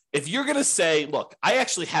 If you're going to say, look, I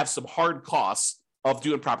actually have some hard costs of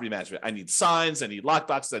doing property management. I need signs, I need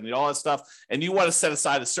lockboxes, I need all that stuff. And you want to set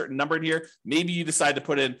aside a certain number in here. Maybe you decide to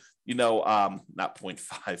put in, not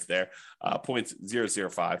 0.5 there,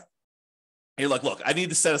 0.005. You're like, look, I need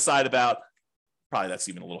to set aside about, probably that's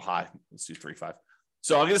even a little high. Let's do 3.5.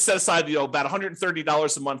 So I'm going to set aside, about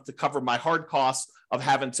 $130 a month to cover my hard costs of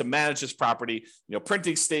having to manage this property,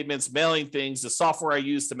 printing statements, mailing things, the software I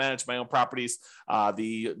use to manage my own properties,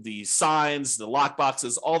 the signs, the lock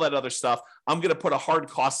boxes, all that other stuff. I'm going to put a hard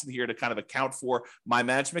cost in here to kind of account for my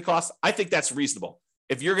management costs. I think that's reasonable.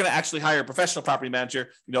 If you're going to actually hire a professional property manager,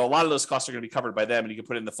 a lot of those costs are going to be covered by them and you can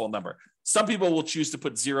put in the full number. Some people will choose to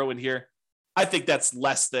put 0 in here. I think that's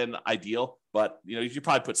less than ideal, but you should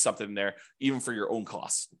probably put something in there even for your own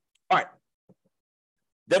costs. All right.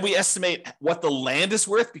 Then we estimate what the land is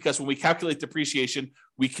worth because when we calculate depreciation,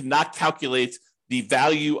 we cannot calculate the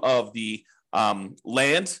value of the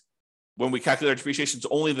land when we calculate our depreciation, it's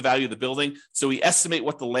only the value of the building. So we estimate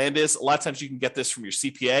what the land is. A lot of times you can get this from your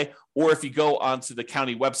CPA, or if you go onto the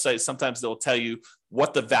county website, sometimes they'll tell you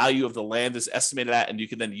what the value of the land is estimated at, and you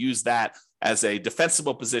can then use that as a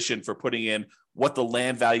defensible position for putting in what the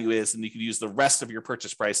land value is, and you can use the rest of your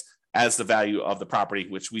purchase price as the value of the property,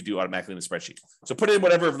 which we do automatically in the spreadsheet. So put in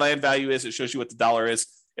whatever land value is. It shows you what the dollar is.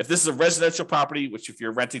 If this is a residential property, which if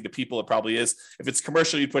you're renting to people, it probably is. If it's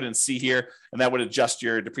commercial, you put in C here, and that would adjust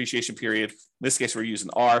your depreciation period. In this case, we're using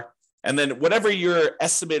R. And then whatever your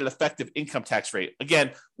estimated effective income tax rate,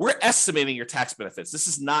 again, we're estimating your tax benefits. This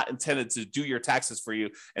is not intended to do your taxes for you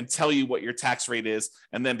and tell you what your tax rate is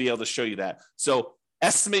and then be able to show you that. So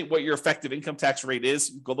estimate what your effective income tax rate is.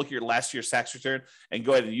 Go look at your last year's tax return and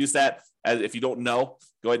go ahead and use that. If you don't know,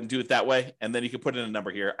 go ahead and do it that way. And then you can put in a number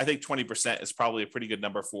here. I think 20% is probably a pretty good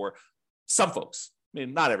number for some folks. I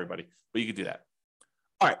mean, not everybody, but you can do that.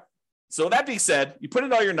 All right. So that being said, you put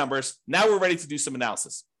in all your numbers. Now we're ready to do some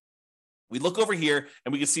analysis. We look over here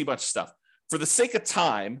and we can see a bunch of stuff. For the sake of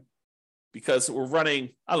time, because we're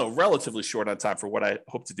running, relatively short on time for what I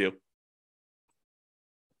hope to do,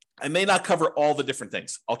 I may not cover all the different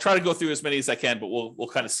things. I'll try to go through as many as I can, but we'll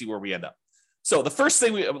kind of see where we end up. So the first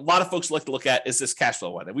thing a lot of folks like to look at is this cash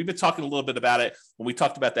flow one. And we've been talking a little bit about it when we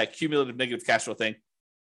talked about that cumulative negative cash flow thing.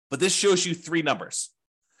 But this shows you three numbers.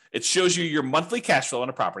 It shows you your monthly cash flow on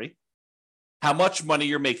a property, how much money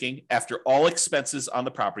you're making after all expenses on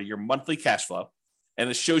the property, your monthly cash flow. And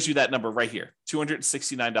it shows you that number right here,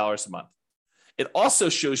 $269 a month. It also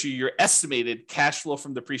shows you your estimated cash flow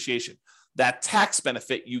from depreciation, that tax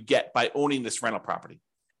benefit you get by owning this rental property.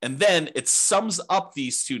 And then it sums up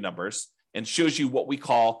these two numbers and shows you what we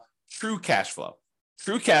call true cash flow.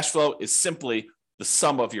 True cash flow is simply the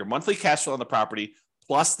sum of your monthly cash flow on the property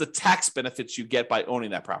plus the tax benefits you get by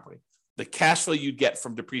owning that property, the cash flow you get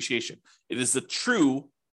from depreciation. It is the true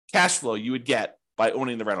cash flow you would get by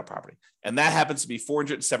owning the rental property. And that happens to be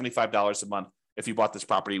 $475 a month if you bought this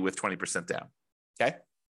property with 20% down, okay?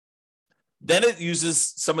 Then it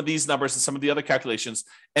uses some of these numbers and some of the other calculations,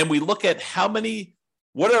 and we look at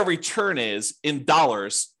what our return is in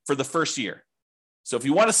dollars for the first year. So if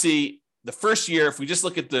you want to see the first year, if we just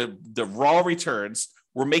look at the raw returns,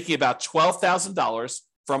 we're making about $12,000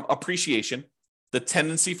 from appreciation. The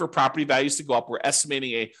tendency for property values to go up, we're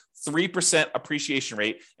estimating a 3% appreciation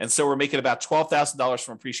rate, and so we're making about $12,000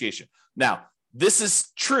 from appreciation. Now, this is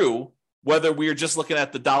true whether we are just looking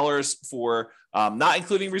at the dollars for not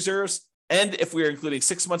including reserves, and if we're including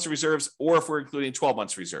 6 months of reserves, or if we're including 12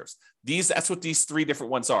 months of reserves. That's what these three different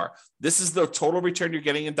ones are. This is the total return you're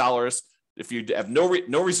getting in dollars if you have no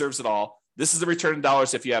reserves at all. This is the return in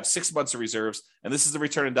dollars if you have 6 months of reserves, and this is the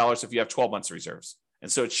return in dollars if you have 12 months of reserves. And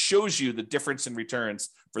so it shows you the difference in returns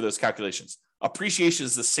for those calculations. Appreciation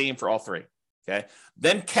is the same for all three, okay?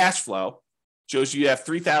 Then cash flow shows you have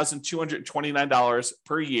 $3,229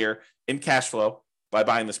 per year in cash flow by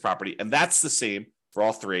buying this property, and that's the same for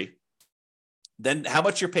all three. Then how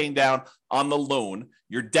much you're paying down on the loan,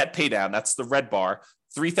 your debt pay down, that's the red bar.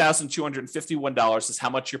 $3,251 is how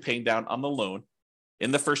much you're paying down on the loan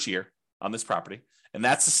in the first year on this property. And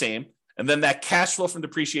that's the same. And then that cash flow from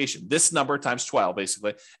depreciation, this number times 12,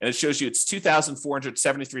 basically. And it shows you it's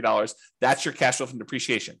 $2,473. That's your cash flow from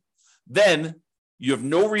depreciation. Then you have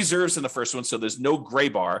no reserves in the first one, so there's no gray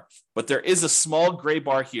bar, but there is a small gray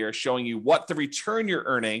bar here showing you what the return you're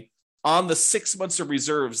earning on the 6 months of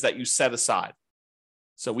reserves that you set aside.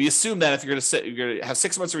 So we assume that if you're going to have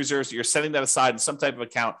 6 months of reserves, you're setting that aside in some type of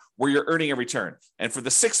account where you're earning a return. And for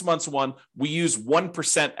the 6 months one, we use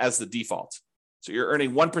 1% as the default. So you're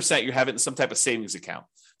earning 1%, you have it in some type of savings account.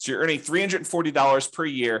 So you're earning $340 per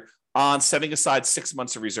year on setting aside 6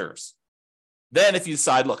 months of reserves. Then if you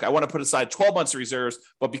decide, look, I want to put aside 12 months of reserves,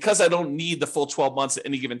 but because I don't need the full 12 months at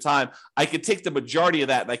any given time, I can take the majority of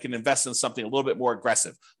that and I can invest in something a little bit more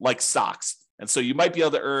aggressive, like stocks. And so you might be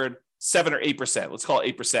able to earn 7 or 8%. Let's call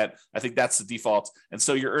it 8%. I think that's the default. And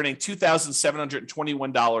so you're earning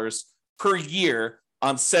 $2,721 per year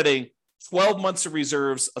on setting 12 months of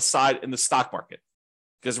reserves aside in the stock market.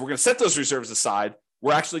 Because we're going to set those reserves aside,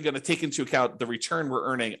 we're actually going to take into account the return we're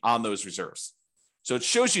earning on those reserves. So it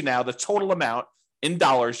shows you now the total amount in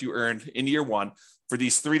dollars you earned in year one for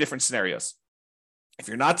these three different scenarios. If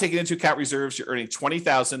you're not taking into account reserves, you're earning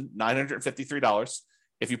 $20,953.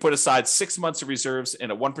 If you put aside 6 months of reserves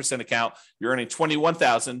in a 1% account, you're earning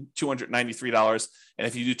 $21,293. And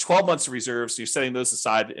if you do 12 months of reserves, so you're setting those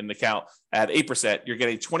aside in the account at 8%, you're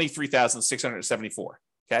getting $23,674.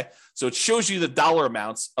 Okay. So it shows you the dollar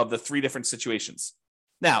amounts of the three different situations.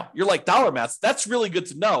 Now, you're like, dollar amounts, that's really good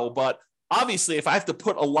to know, but Obviously, if I have to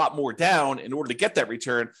put a lot more down in order to get that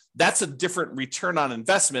return, that's a different return on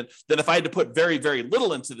investment than if I had to put very, very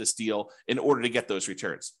little into this deal in order to get those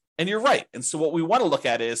returns. And you're right. And so what we want to look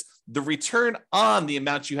at is the return on the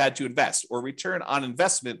amount you had to invest, or return on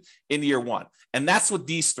investment in year one. And that's what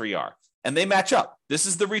these three are. And they match up. This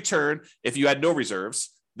is the return if you had no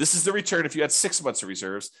reserves. This is the return if you had 6 months of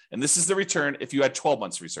reserves. And this is the return if you had 12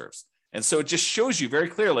 months of reserves. And so it just shows you very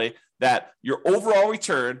clearly that your overall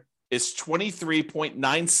return is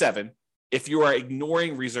 23.97 if you are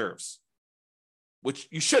ignoring reserves, which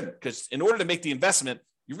you shouldn't, because in order to make the investment,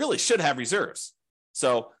 you really should have reserves.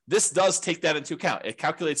 So this does take that into account. It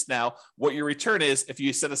calculates now what your return is if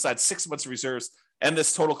you set aside 6 months of reserves and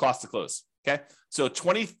this total cost to close. Okay. So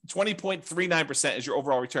 20.39% is your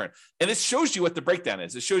overall return. And it shows you what the breakdown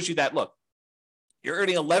is. It shows you that, look, you're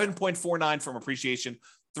earning 11.49 from appreciation.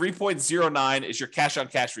 3.09 is your cash on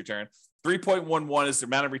cash return. 3.11 is the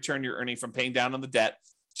amount of return you're earning from paying down on the debt.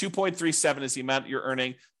 2.37 is the amount you're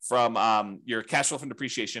earning from your cash flow from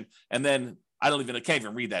depreciation. And then I can't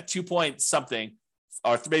even read that. 2 point something,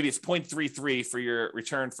 or maybe it's 0.33 for your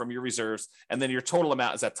return from your reserves. And then your total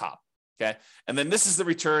amount is at top. Okay. And then this is the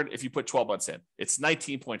return if you put 12 months in. It's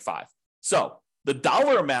 19.5. So the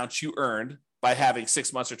dollar amount you earned by having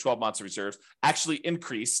 6 months or 12 months of reserves actually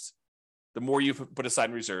increased the more you put aside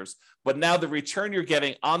in reserves. But now the return you're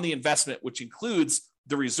getting on the investment, which includes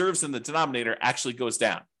the reserves in the denominator, actually goes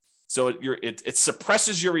down. So it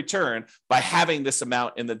suppresses your return by having this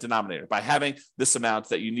amount in the denominator, by having this amount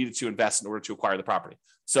that you needed to invest in order to acquire the property.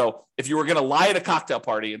 So if you were going to lie at a cocktail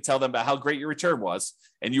party and tell them about how great your return was,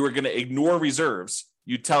 and you were going to ignore reserves,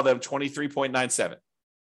 you'd tell them 23.97.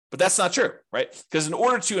 But that's not true, right? Because in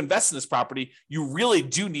order to invest in this property, you really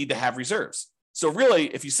do need to have reserves. So really,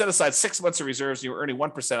 if you set aside 6 months of reserves and you were earning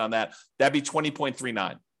 1% on that, that'd be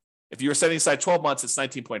 20.39. If you were setting aside 12 months, it's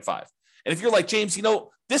 19.5. And if you're like, James,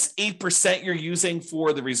 this 8% you're using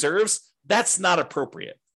for the reserves, that's not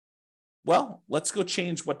appropriate. Well, let's go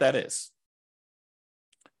change what that is.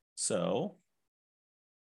 So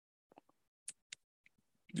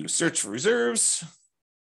do a search for reserves.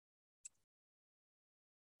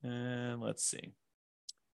 And let's see.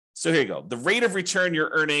 So here you go. The rate of return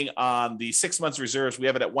you're earning on the 6 months reserves, we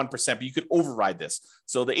have it at 1%, but you could override this.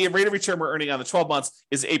 So the rate of return we're earning on the 12 months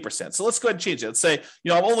is 8%. So let's go ahead and change it. Let's say,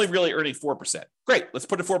 I'm only really earning 4%. Great. Let's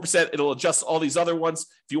put it 4%. It'll adjust all these other ones.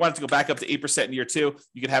 If you want it to go back up to 8% in year two,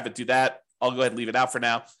 you can have it do that. I'll go ahead and leave it out for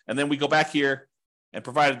now. And then we go back here, and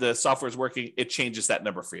provided the software is working, it changes that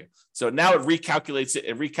number for you. So now it recalculates it.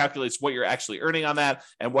 It recalculates what you're actually earning on that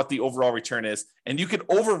and what the overall return is. And you can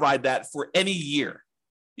override that for any year.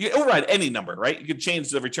 You can override any number, right? You can change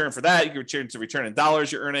the return for that. You can change the return in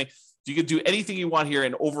dollars you're earning. You can do anything you want here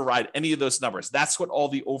and override any of those numbers. That's what all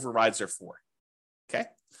the overrides are for. Okay.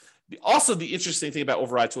 Also, the interesting thing about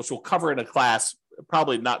overrides, which we'll cover in a class,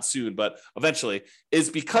 probably not soon, but eventually, is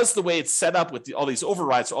because the way it's set up with all these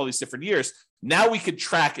overrides for all these different years, now we could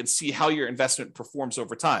track and see how your investment performs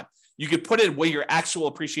over time. You could put in what your actual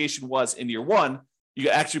appreciation was in year one. You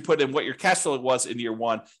actually put in what your cash flow was in year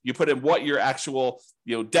one. You put in what your actual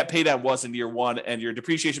debt pay down was in year one and your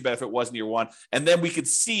depreciation benefit was in year one. And then we could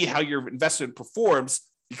see how your investment performs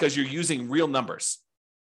because you're using real numbers.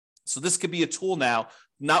 So this could be a tool now,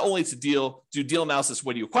 not only to do deal analysis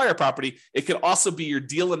when you acquire a property, it could also be your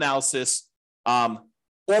deal analysis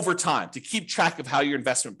over time to keep track of how your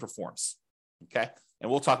investment performs. Okay.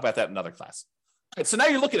 And we'll talk about that in another class. All right, so now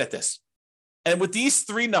you're looking at this. And with these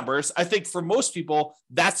three numbers, I think for most people,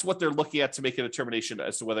 that's what they're looking at to make a determination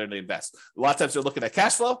as to whether they invest. A lot of times they're looking at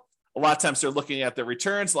cash flow. A lot of times they're looking at the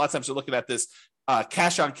returns. A lot of times they're looking at this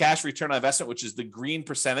cash on cash return on investment, which is the green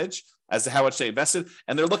percentage as to how much they invested.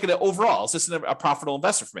 And they're looking at overall, is this a profitable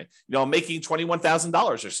investment for me? I'm making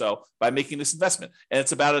 $21,000 or so by making this investment. And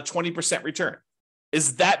it's about a 20% return.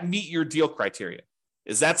 Does that meet your deal criteria?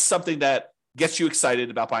 Is that something that gets you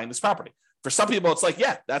excited about buying this property? For some people, it's like,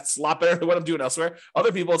 yeah, that's a lot better than what I'm doing elsewhere.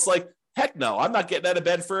 Other people, it's like, heck no, I'm not getting out of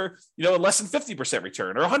bed for, less than 50%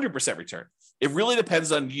 return or 100% return. It really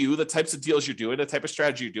depends on you, the types of deals you're doing, the type of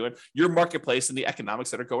strategy you're doing, your marketplace, and the economics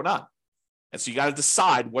that are going on. And so you got to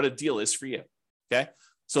decide what a deal is for you. Okay.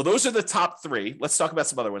 So those are the top three. Let's talk about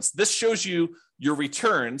some other ones. This shows you your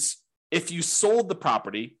returns if you sold the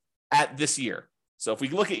property at this year. So if we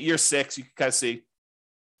look at year 6, you can kind of see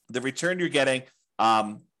the return you're getting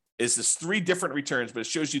is this 3 different returns, but it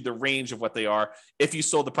shows you the range of what they are if you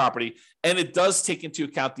sold the property. And it does take into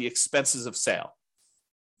account the expenses of sale.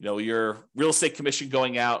 Your real estate commission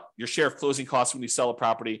going out, your share of closing costs when you sell a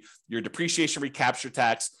property, your depreciation recapture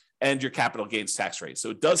tax, and your capital gains tax rate.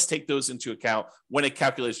 So it does take those into account when it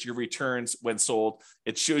calculates your returns when sold.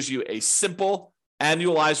 It shows you a simple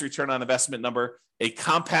annualized return on investment number, a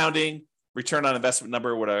compounding return on investment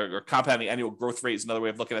number, or compounding annual growth rate is another way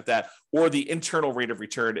of looking at that, or the internal rate of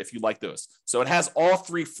return if you like those. So it has all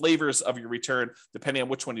three flavors of your return, depending on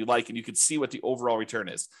which one you like, and you can see what the overall return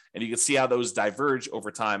is. And you can see how those diverge over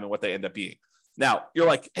time and what they end up being. Now, you're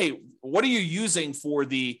like, hey, what are you using for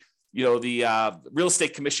the real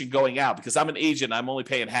estate commission going out? Because I'm an agent, I'm only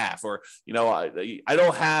paying half, or, I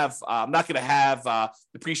don't have, I'm not going to have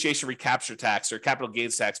depreciation recapture tax or capital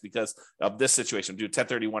gains tax because of this situation, do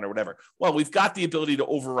 1031 or whatever. Well, we've got the ability to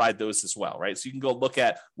override those as well, right? So you can go look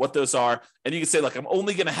at what those are, and you can say, look, I'm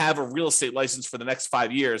only going to have a real estate license for the next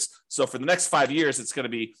 5 years. So for the next 5 years, it's going to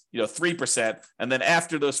be, 3%. And then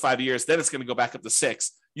after those 5 years, then it's going to go back up to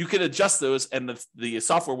 6%. You can adjust those, and the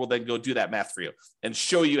software will then go do that math for you and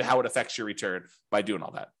show you how it affects your return by doing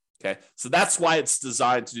all that. Okay, so that's why it's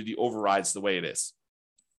designed to do the overrides the way it is.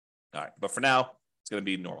 All right, but for now, it's going to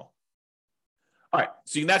be normal. All right,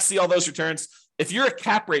 so you can now see all those returns. If you're a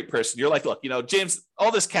cap rate person, you're like, look, James,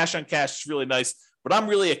 all this cash on cash is really nice, but I'm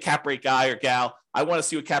really a cap rate guy or gal. I want to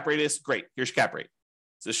see what cap rate is. Great, here's your cap rate.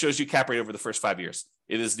 So it shows you cap rate over the first 5 years.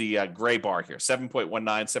 It is the gray bar here, 7.19,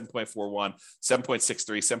 7.41,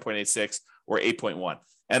 7.63, 7.86, or 8.1.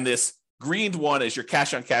 And this greened one is your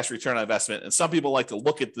cash on cash return on investment. And some people like to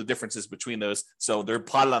look at the differences between those. So they're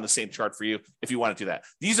plotted on the same chart for you if you want to do that.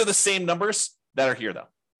 These are the same numbers that are here though,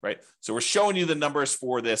 right? So we're showing you the numbers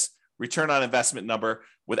for this return on investment number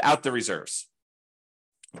without the reserves.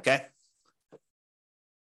 Okay.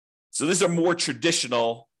 So these are more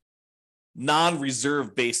traditional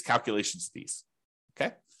non-reserve based calculations of these.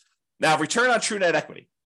 Okay. Now, return on true net equity.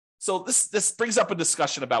 So this brings up a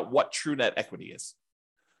discussion about what true net equity is.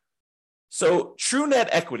 So true net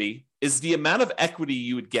equity is the amount of equity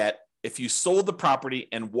you would get if you sold the property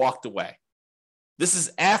and walked away. This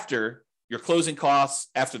is after your closing costs,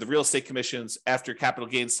 after the real estate commissions, after capital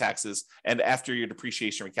gains taxes, and after your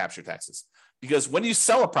depreciation recapture taxes. Because when you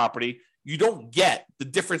sell a property, you don't get the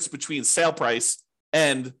difference between sale price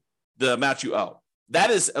and the amount you owe. That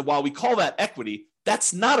is, while we call that equity,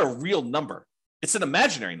 that's not a real number. It's an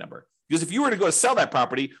imaginary number. Because if you were to go to sell that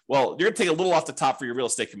property, well, you're going to take a little off the top for your real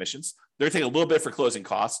estate commissions. They're going to take a little bit for closing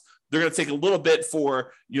costs. They're going to take a little bit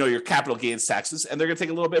for, your capital gains taxes, and they're going to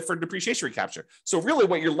take a little bit for depreciation recapture. So really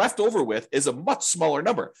what you're left over with is a much smaller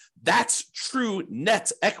number. That's true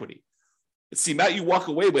net equity. It's the amount you walk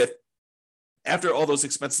away with after all those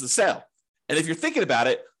expenses of sale. And if you're thinking about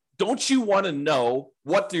it, don't you want to know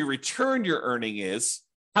what the return you're earning is,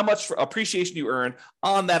 how much for appreciation you earn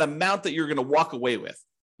on that amount that you're going to walk away with?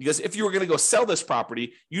 Because if you were going to go sell this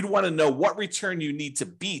property, you'd want to know what return you need to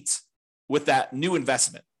beat with that new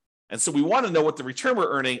investment. And so we want to know what the return we're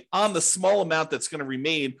earning on the small amount that's going to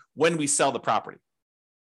remain when we sell the property.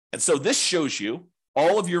 And so this shows you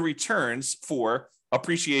all of your returns for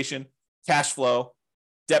appreciation, cash flow,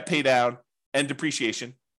 debt pay down, and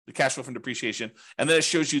depreciation, the cash flow from depreciation. And then it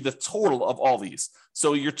shows you the total of all these.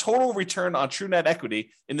 So your total return on true net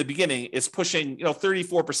equity in the beginning is pushing,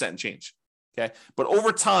 34% and change. Okay. But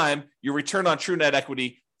over time, your return on true net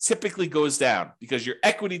equity typically goes down because your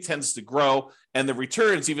equity tends to grow, and the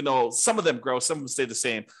returns, even though some of them grow, some of them stay the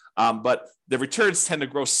same, but the returns tend to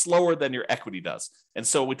grow slower than your equity does. And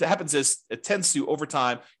so what happens is it tends to, over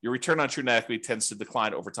time, your return on true net equity tends to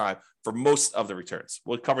decline over time for most of the returns.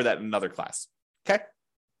 We'll cover that in another class. Okay.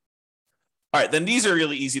 All right. Then these are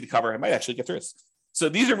really easy to cover. I might actually get through this. So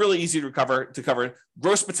these are really easy to cover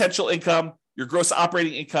gross potential income, your gross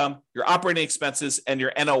operating income, your operating expenses, and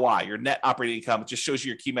your NOI, your net operating income. It just shows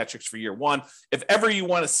you your key metrics for year one. If ever you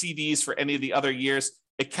want to see these for any of the other years,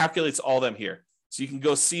 it calculates all of them here. So you can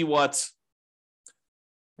go see what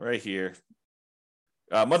right here.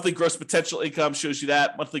 Monthly gross potential income shows you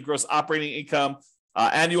that. Monthly gross operating income,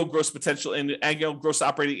 annual gross potential and annual gross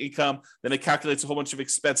operating income. Then it calculates a whole bunch of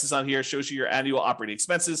expenses on here, shows you your annual operating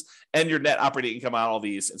expenses and your net operating income on all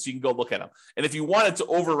these. And so you can go look at them. And if you wanted to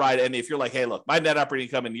override any, if you're like, hey, look, my net operating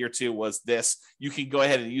income in year two was this, you can go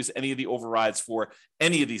ahead and use any of the overrides for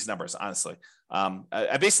any of these numbers, honestly.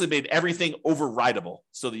 I basically made everything overrideable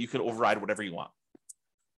so that you can override whatever you want.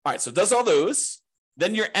 All right, so it does all those.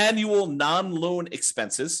 Then your annual non-loan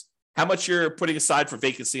expenses, how much you're putting aside for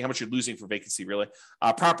vacancy, how much you're losing for vacancy, really.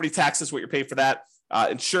 Property taxes, what you're paying for that.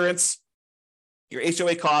 Insurance, your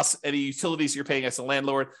HOA costs, any utilities you're paying as a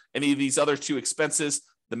landlord, any of these other two expenses,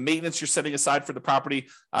 the maintenance you're setting aside for the property,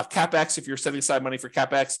 CapEx, if you're setting aside money for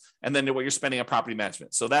CapEx, and then what you're spending on property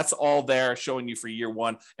management. So that's all there showing you for year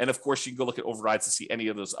one. And of course, you can go look at overrides to see any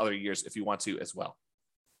of those other years if you want to as well.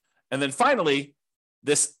 And then finally,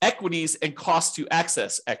 this equities and cost to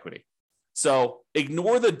access equity. So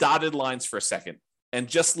ignore the dotted lines for a second and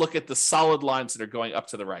just look at the solid lines that are going up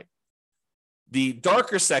to the right. The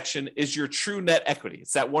darker section is your true net equity.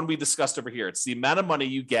 It's that one we discussed over here. It's the amount of money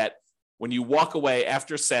you get when you walk away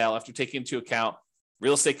after sale, after taking into account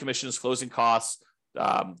real estate commissions, closing costs,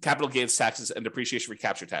 capital gains taxes, and depreciation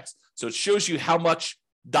recapture tax. So it shows you how much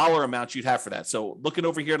dollar amount you'd have for that. So looking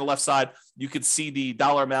over here on the left side, you can see the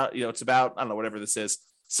dollar amount. It's about, I don't know, whatever this is,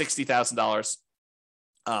 $60,000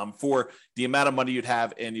 for the amount of money you'd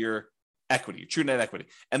have in your equity, your true net equity.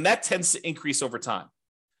 And that tends to increase over time.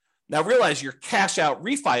 Now realize your cash out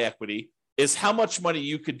refi equity is how much money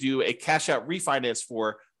you could do a cash out refinance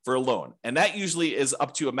for a loan. And that usually is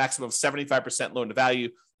up to a maximum of 75% loan to value.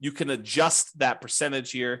 You can adjust that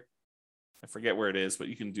percentage here. I forget where it is, but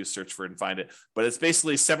you can do a search for it and find it. But it's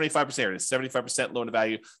basically 75%. It's 75% loan to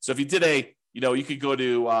value. So if you did you could go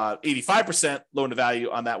to 85% loan to value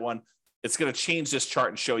on that one. It's going to change this chart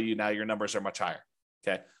and show you now your numbers are much higher.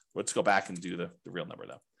 Okay. Let's go back and do the real number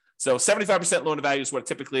though. So 75% loan to value is what it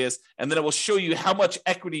typically is. And then it will show you how much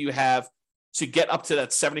equity you have to get up to that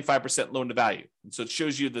 75% loan to value. And so it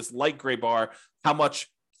shows you this light gray bar, how much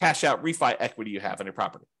cash out refi equity you have on your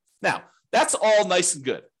property. Now, that's all nice and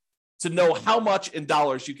good to know how much in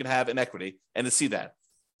dollars you can have in equity and to see that.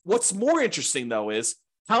 What's more interesting though is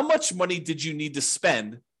how much money did you need to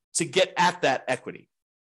spend to get at that equity?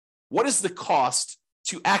 What is the cost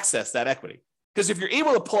to access that equity? Because if you're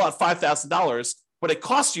able to pull out $5,000, but it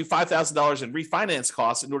costs you $5,000 in refinance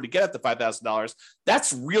costs in order to get at the $5,000,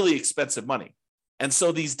 that's really expensive money. And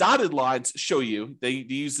so these dotted lines show you, they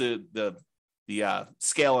use the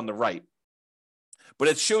scale on the right, but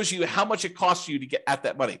it shows you how much it costs you to get at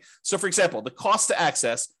that money. So for example, the cost to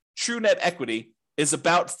access true net equity is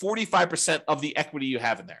about 45% of the equity you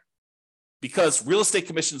have in there. Because real estate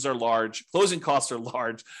commissions are large, closing costs are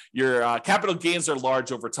large, your capital gains are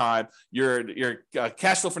large over time, your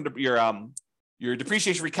cash flow from your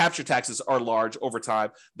depreciation recapture taxes are large over time,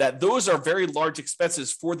 that those are very large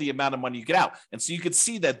expenses for the amount of money you get out. And so you can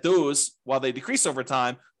see that those, while they decrease over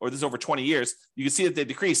time, or this is over 20 years, you can see that they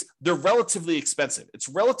decrease. They're relatively expensive. It's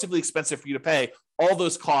relatively expensive for you to pay all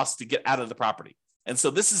those costs to get out of the property. And so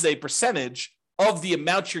this is a percentage of the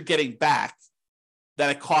amount you're getting back that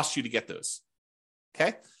it costs you to get those.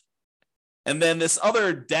 Okay. And then this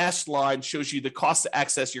other dashed line shows you the cost to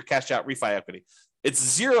access your cash out refi equity. It's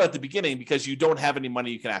zero at the beginning because you don't have any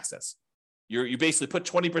money you can access. You basically put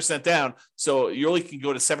 20% down, so you only can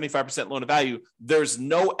go to 75% loan to value. There's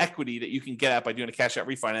no equity that you can get at by doing a cash out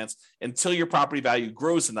refinance until your property value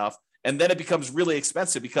grows enough. And then it becomes really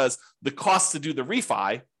expensive because the cost to do the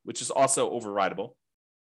refi, which is also overridable.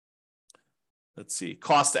 Let's see,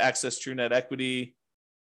 cost to access true net equity.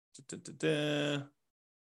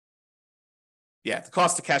 Yeah, the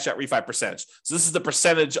cost to cash out refi percentage. So this is the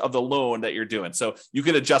percentage of the loan that you're doing. So you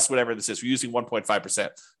can adjust whatever this is. We're using 1.5%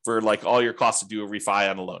 for like all your costs to do a refi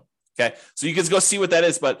on a loan. Okay, so you can go see what that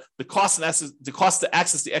is, but the cost to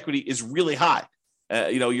access the equity is really high.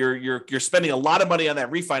 You're spending a lot of money on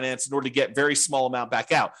that refinance in order to get very small amount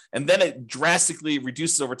back out, and then it drastically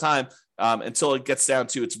reduces over time until it gets down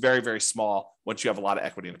to it's very, very small once you have a lot of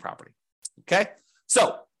equity in the property. Okay,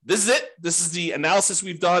 so this is it. This is the analysis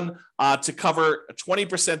we've done to cover a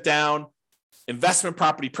 20% down investment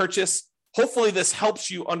property purchase. Hopefully this helps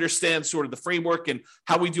you understand sort of the framework and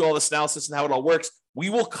how we do all this analysis and how it all works. We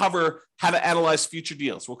will cover how to analyze future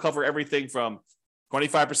deals. We'll cover everything from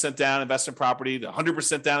 25% down investment property to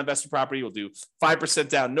 100% down investment property. We'll do 5%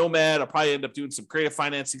 down Nomad. I'll probably end up doing some creative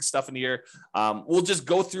financing stuff in here. We'll just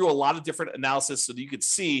go through a lot of different analysis so that you could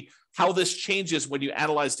see how this changes when you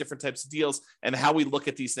analyze different types of deals and how we look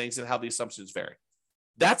at these things and how the assumptions vary.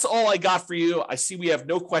 That's all I got for you. I see we have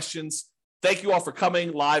no questions. Thank you all for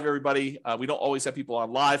coming live, everybody. We don't always have people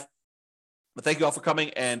on live, but thank you all for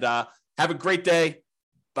coming and have a great day.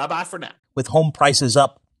 Bye-bye for now. With home prices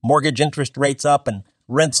up, mortgage interest rates up, and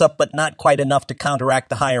rents up but not quite enough to counteract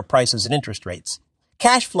the higher prices and interest rates,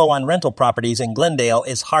 cash flow on rental properties in Glendale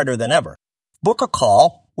is harder than ever. Book a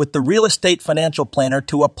call with the Real Estate Financial Planner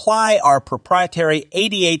to apply our proprietary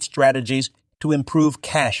 88 strategies to improve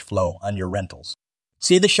cash flow on your rentals.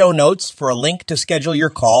 See the show notes for a link to schedule your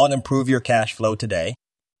call and improve your cash flow today.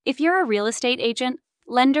 If you're a real estate agent,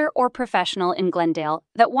 lender, or professional in Glendale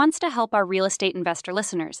that wants to help our real estate investor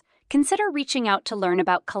listeners, consider reaching out to learn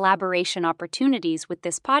about collaboration opportunities with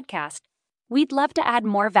this podcast. We'd love to add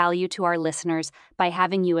more value to our listeners by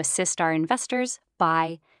having you assist our investors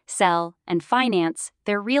buy, sell, and finance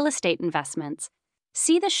their real estate investments.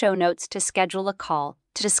 See the show notes to schedule a call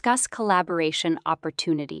to discuss collaboration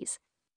opportunities.